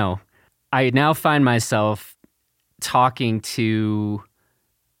now find myself talking to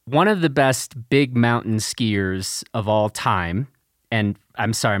one of the best big mountain skiers of all time. And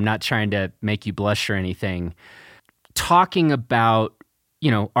I'm sorry, I'm not trying to make you blush or anything. Talking about,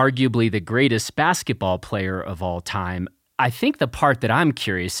 arguably the greatest basketball player of all time, I think the part that I'm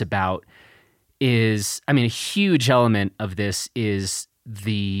curious about is, a huge element of this is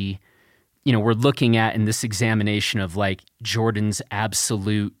we're looking at in this examination of like Jordan's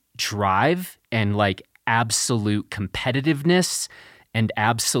absolute drive and like absolute competitiveness and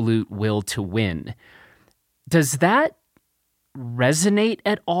absolute will to win. Does that resonate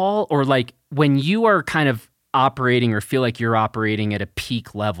at all? Or like when you are kind of operating or feel like you're operating at a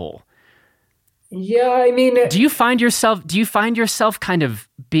peak level? Yeah, do you find yourself kind of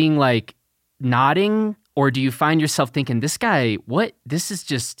being like nodding, or do you find yourself thinking, this guy,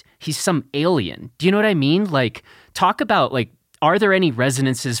 he's some alien? Do you know what I mean? Like, talk about like, are there any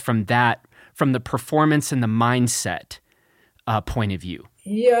resonances from the performance and the mindset point of view?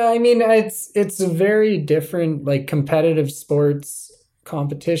 Yeah, it's a very different, like, competitive sports,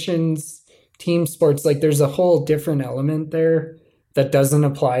 competitions, team sports. Like, there's a whole different element there that doesn't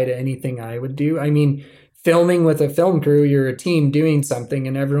apply to anything I would do. Filming with a film crew, you're a team doing something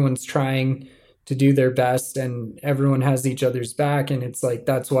and everyone's trying to do their best and everyone has each other's back. And it's like,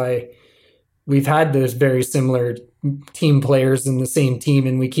 that's why we've had those very similar team players in the same team,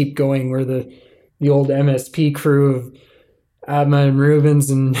 and we keep going. We're the old MSP crew of Adma and Rubens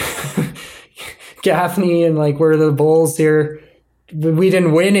and Gaffney, and like, we're the Bulls here. We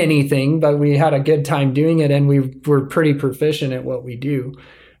didn't win anything, but we had a good time doing it, and we were pretty proficient at what we do.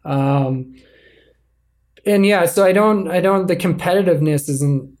 And yeah, so I don't the competitiveness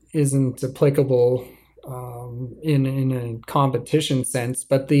isn't applicable in a competition sense,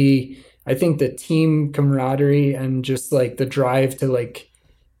 but I think the team camaraderie and just like the drive to like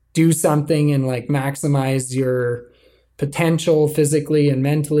do something and like maximize your potential physically and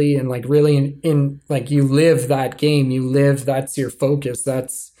mentally, and like really in like, you live that game, that's your focus. I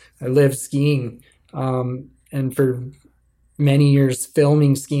live skiing. And for many years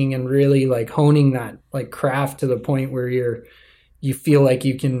filming skiing and really like honing that like craft to the point where you feel like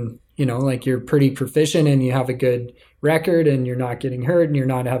you can, like you're pretty proficient and you have a good record and you're not getting hurt and you're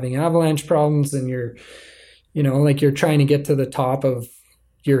not having avalanche problems, and you're, like you're trying to get to the top of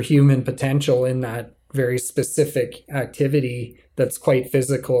your human potential in that very specific activity that's quite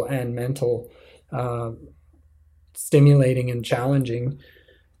physical and mental, stimulating and challenging.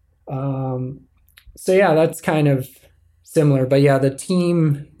 So yeah, that's kind of similar. But yeah, the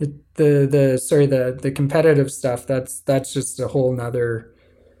team, the competitive stuff, that's just a whole nother.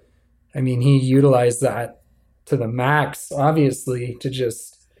 He utilized that to the max, obviously, to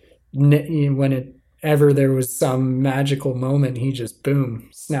just whenever there was some magical moment, he just boom,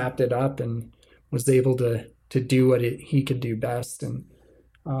 snapped it up and was able to do what he could do best. And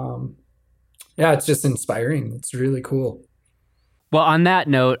yeah, it's just inspiring. It's really cool. Well, on that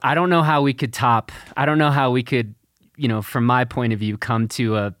note, I don't know how we could, from my point of view, come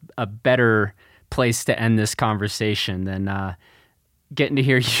to a better place to end this conversation than getting to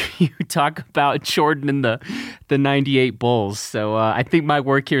hear you talk about Jordan and the 98 Bulls. So I think my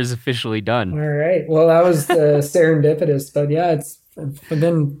work here is officially done. All right. Well, that was serendipitous, but yeah, it's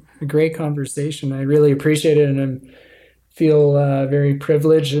been a great conversation. I really appreciate it, and I feel very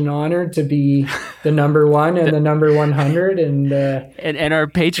privileged and honored to be the number one and the number 100, and our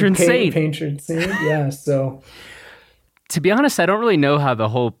patron saint. Patron saint, yeah. So, to be honest, I don't really know how the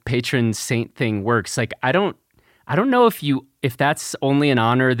whole patron saint thing works. Like, I don't know if that's only an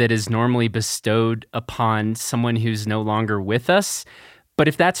honor that is normally bestowed upon someone who's no longer with us. But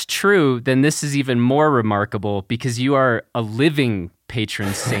if that's true, then this is even more remarkable because you are a living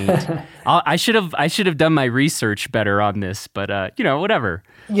patron saint. I should have done my research better on this, but whatever.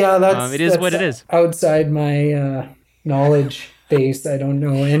 Yeah, it is what it is. Outside my knowledge base, I don't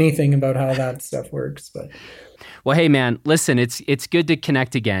know anything about how that stuff works. But well, hey man, listen, it's good to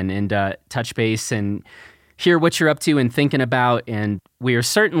connect again and touch base and hear what you're up to and thinking about. And we are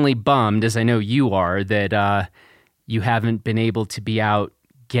certainly bummed, as I know you are, that you haven't been able to be out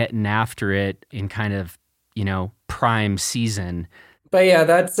getting after it in kind of, prime season. But yeah,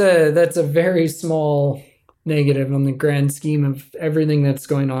 that's a very small negative on the grand scheme of everything that's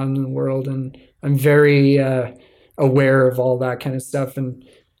going on in the world. And I'm very aware of all that kind of stuff. And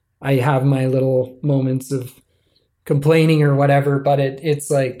I have my little moments of complaining or whatever, but it's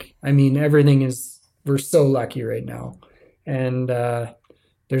like, we're so lucky right now. And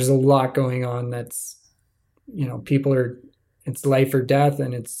there's a lot going on that's, it's life or death,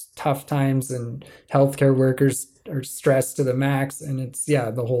 and it's tough times, and healthcare workers are stressed to the max, and it's,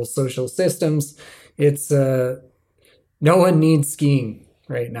 the whole social systems. It's no one needs skiing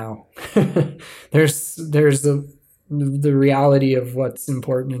right now. There's the reality of what's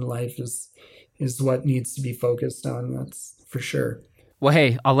important in life is what needs to be focused on. That's for sure. Well,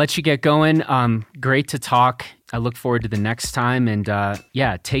 hey, I'll let you get going. Great to talk. I look forward to the next time. And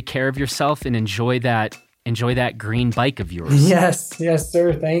take care of yourself and enjoy that green bike of yours. Yes,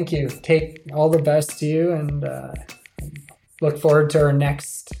 sir. Thank you. Take all the best to you, and look forward to our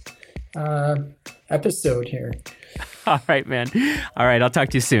next episode here. All right, man. All right, I'll talk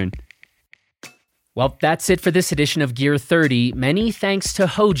to you soon. Well, that's it for this edition of Gear 30. Many thanks to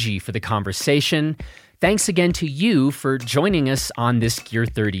Hoji for the conversation. Thanks again to you for joining us on this Gear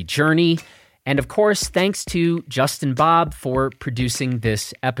 30 journey. And of course, thanks to Justin Bob for producing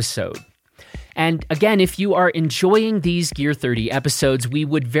this episode. And again, if you are enjoying these Gear 30 episodes, we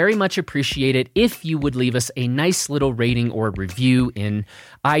would very much appreciate it if you would leave us a nice little rating or review in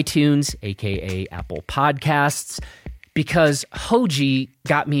iTunes, aka Apple Podcasts, because Hoji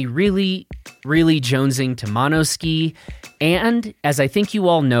got me really, really jonesing to monoski. And as I think you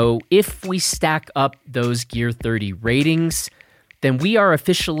all know, if we stack up those Gear 30 ratings, then we are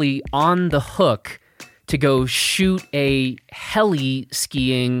officially on the hook to go shoot a heli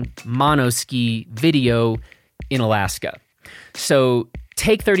skiing monoski video in Alaska. So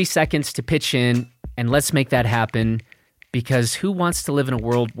take 30 seconds to pitch in and let's make that happen, because who wants to live in a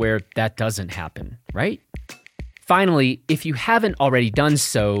world where that doesn't happen, right? Finally, if you haven't already done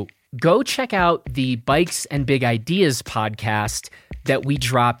so, go check out the Bikes and Big Ideas podcast that we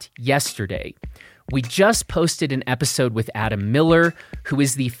dropped yesterday. We just posted an episode with Adam Miller, who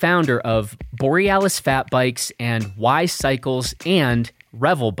is the founder of Borealis Fat Bikes and Y Cycles and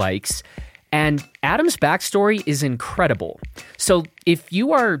Revel Bikes. And Adam's backstory is incredible. So if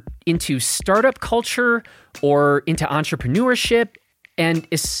you are into startup culture or into entrepreneurship, and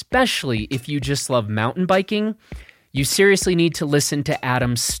especially if you just love mountain biking, you seriously need to listen to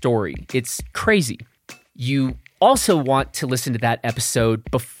Adam's story. It's crazy. You also want to listen to that episode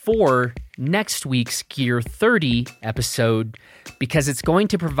before next week's Gear 30 episode, because it's going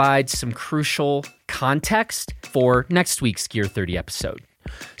to provide some crucial context for next week's Gear 30 episode.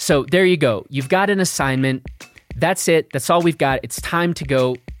 So there you go. You've got an assignment. That's it. That's all we've got. It's time to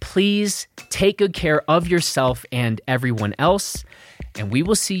go. Please take good care of yourself and everyone else, and we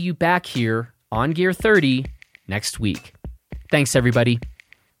will see you back here on Gear 30 next week. Thanks, everybody.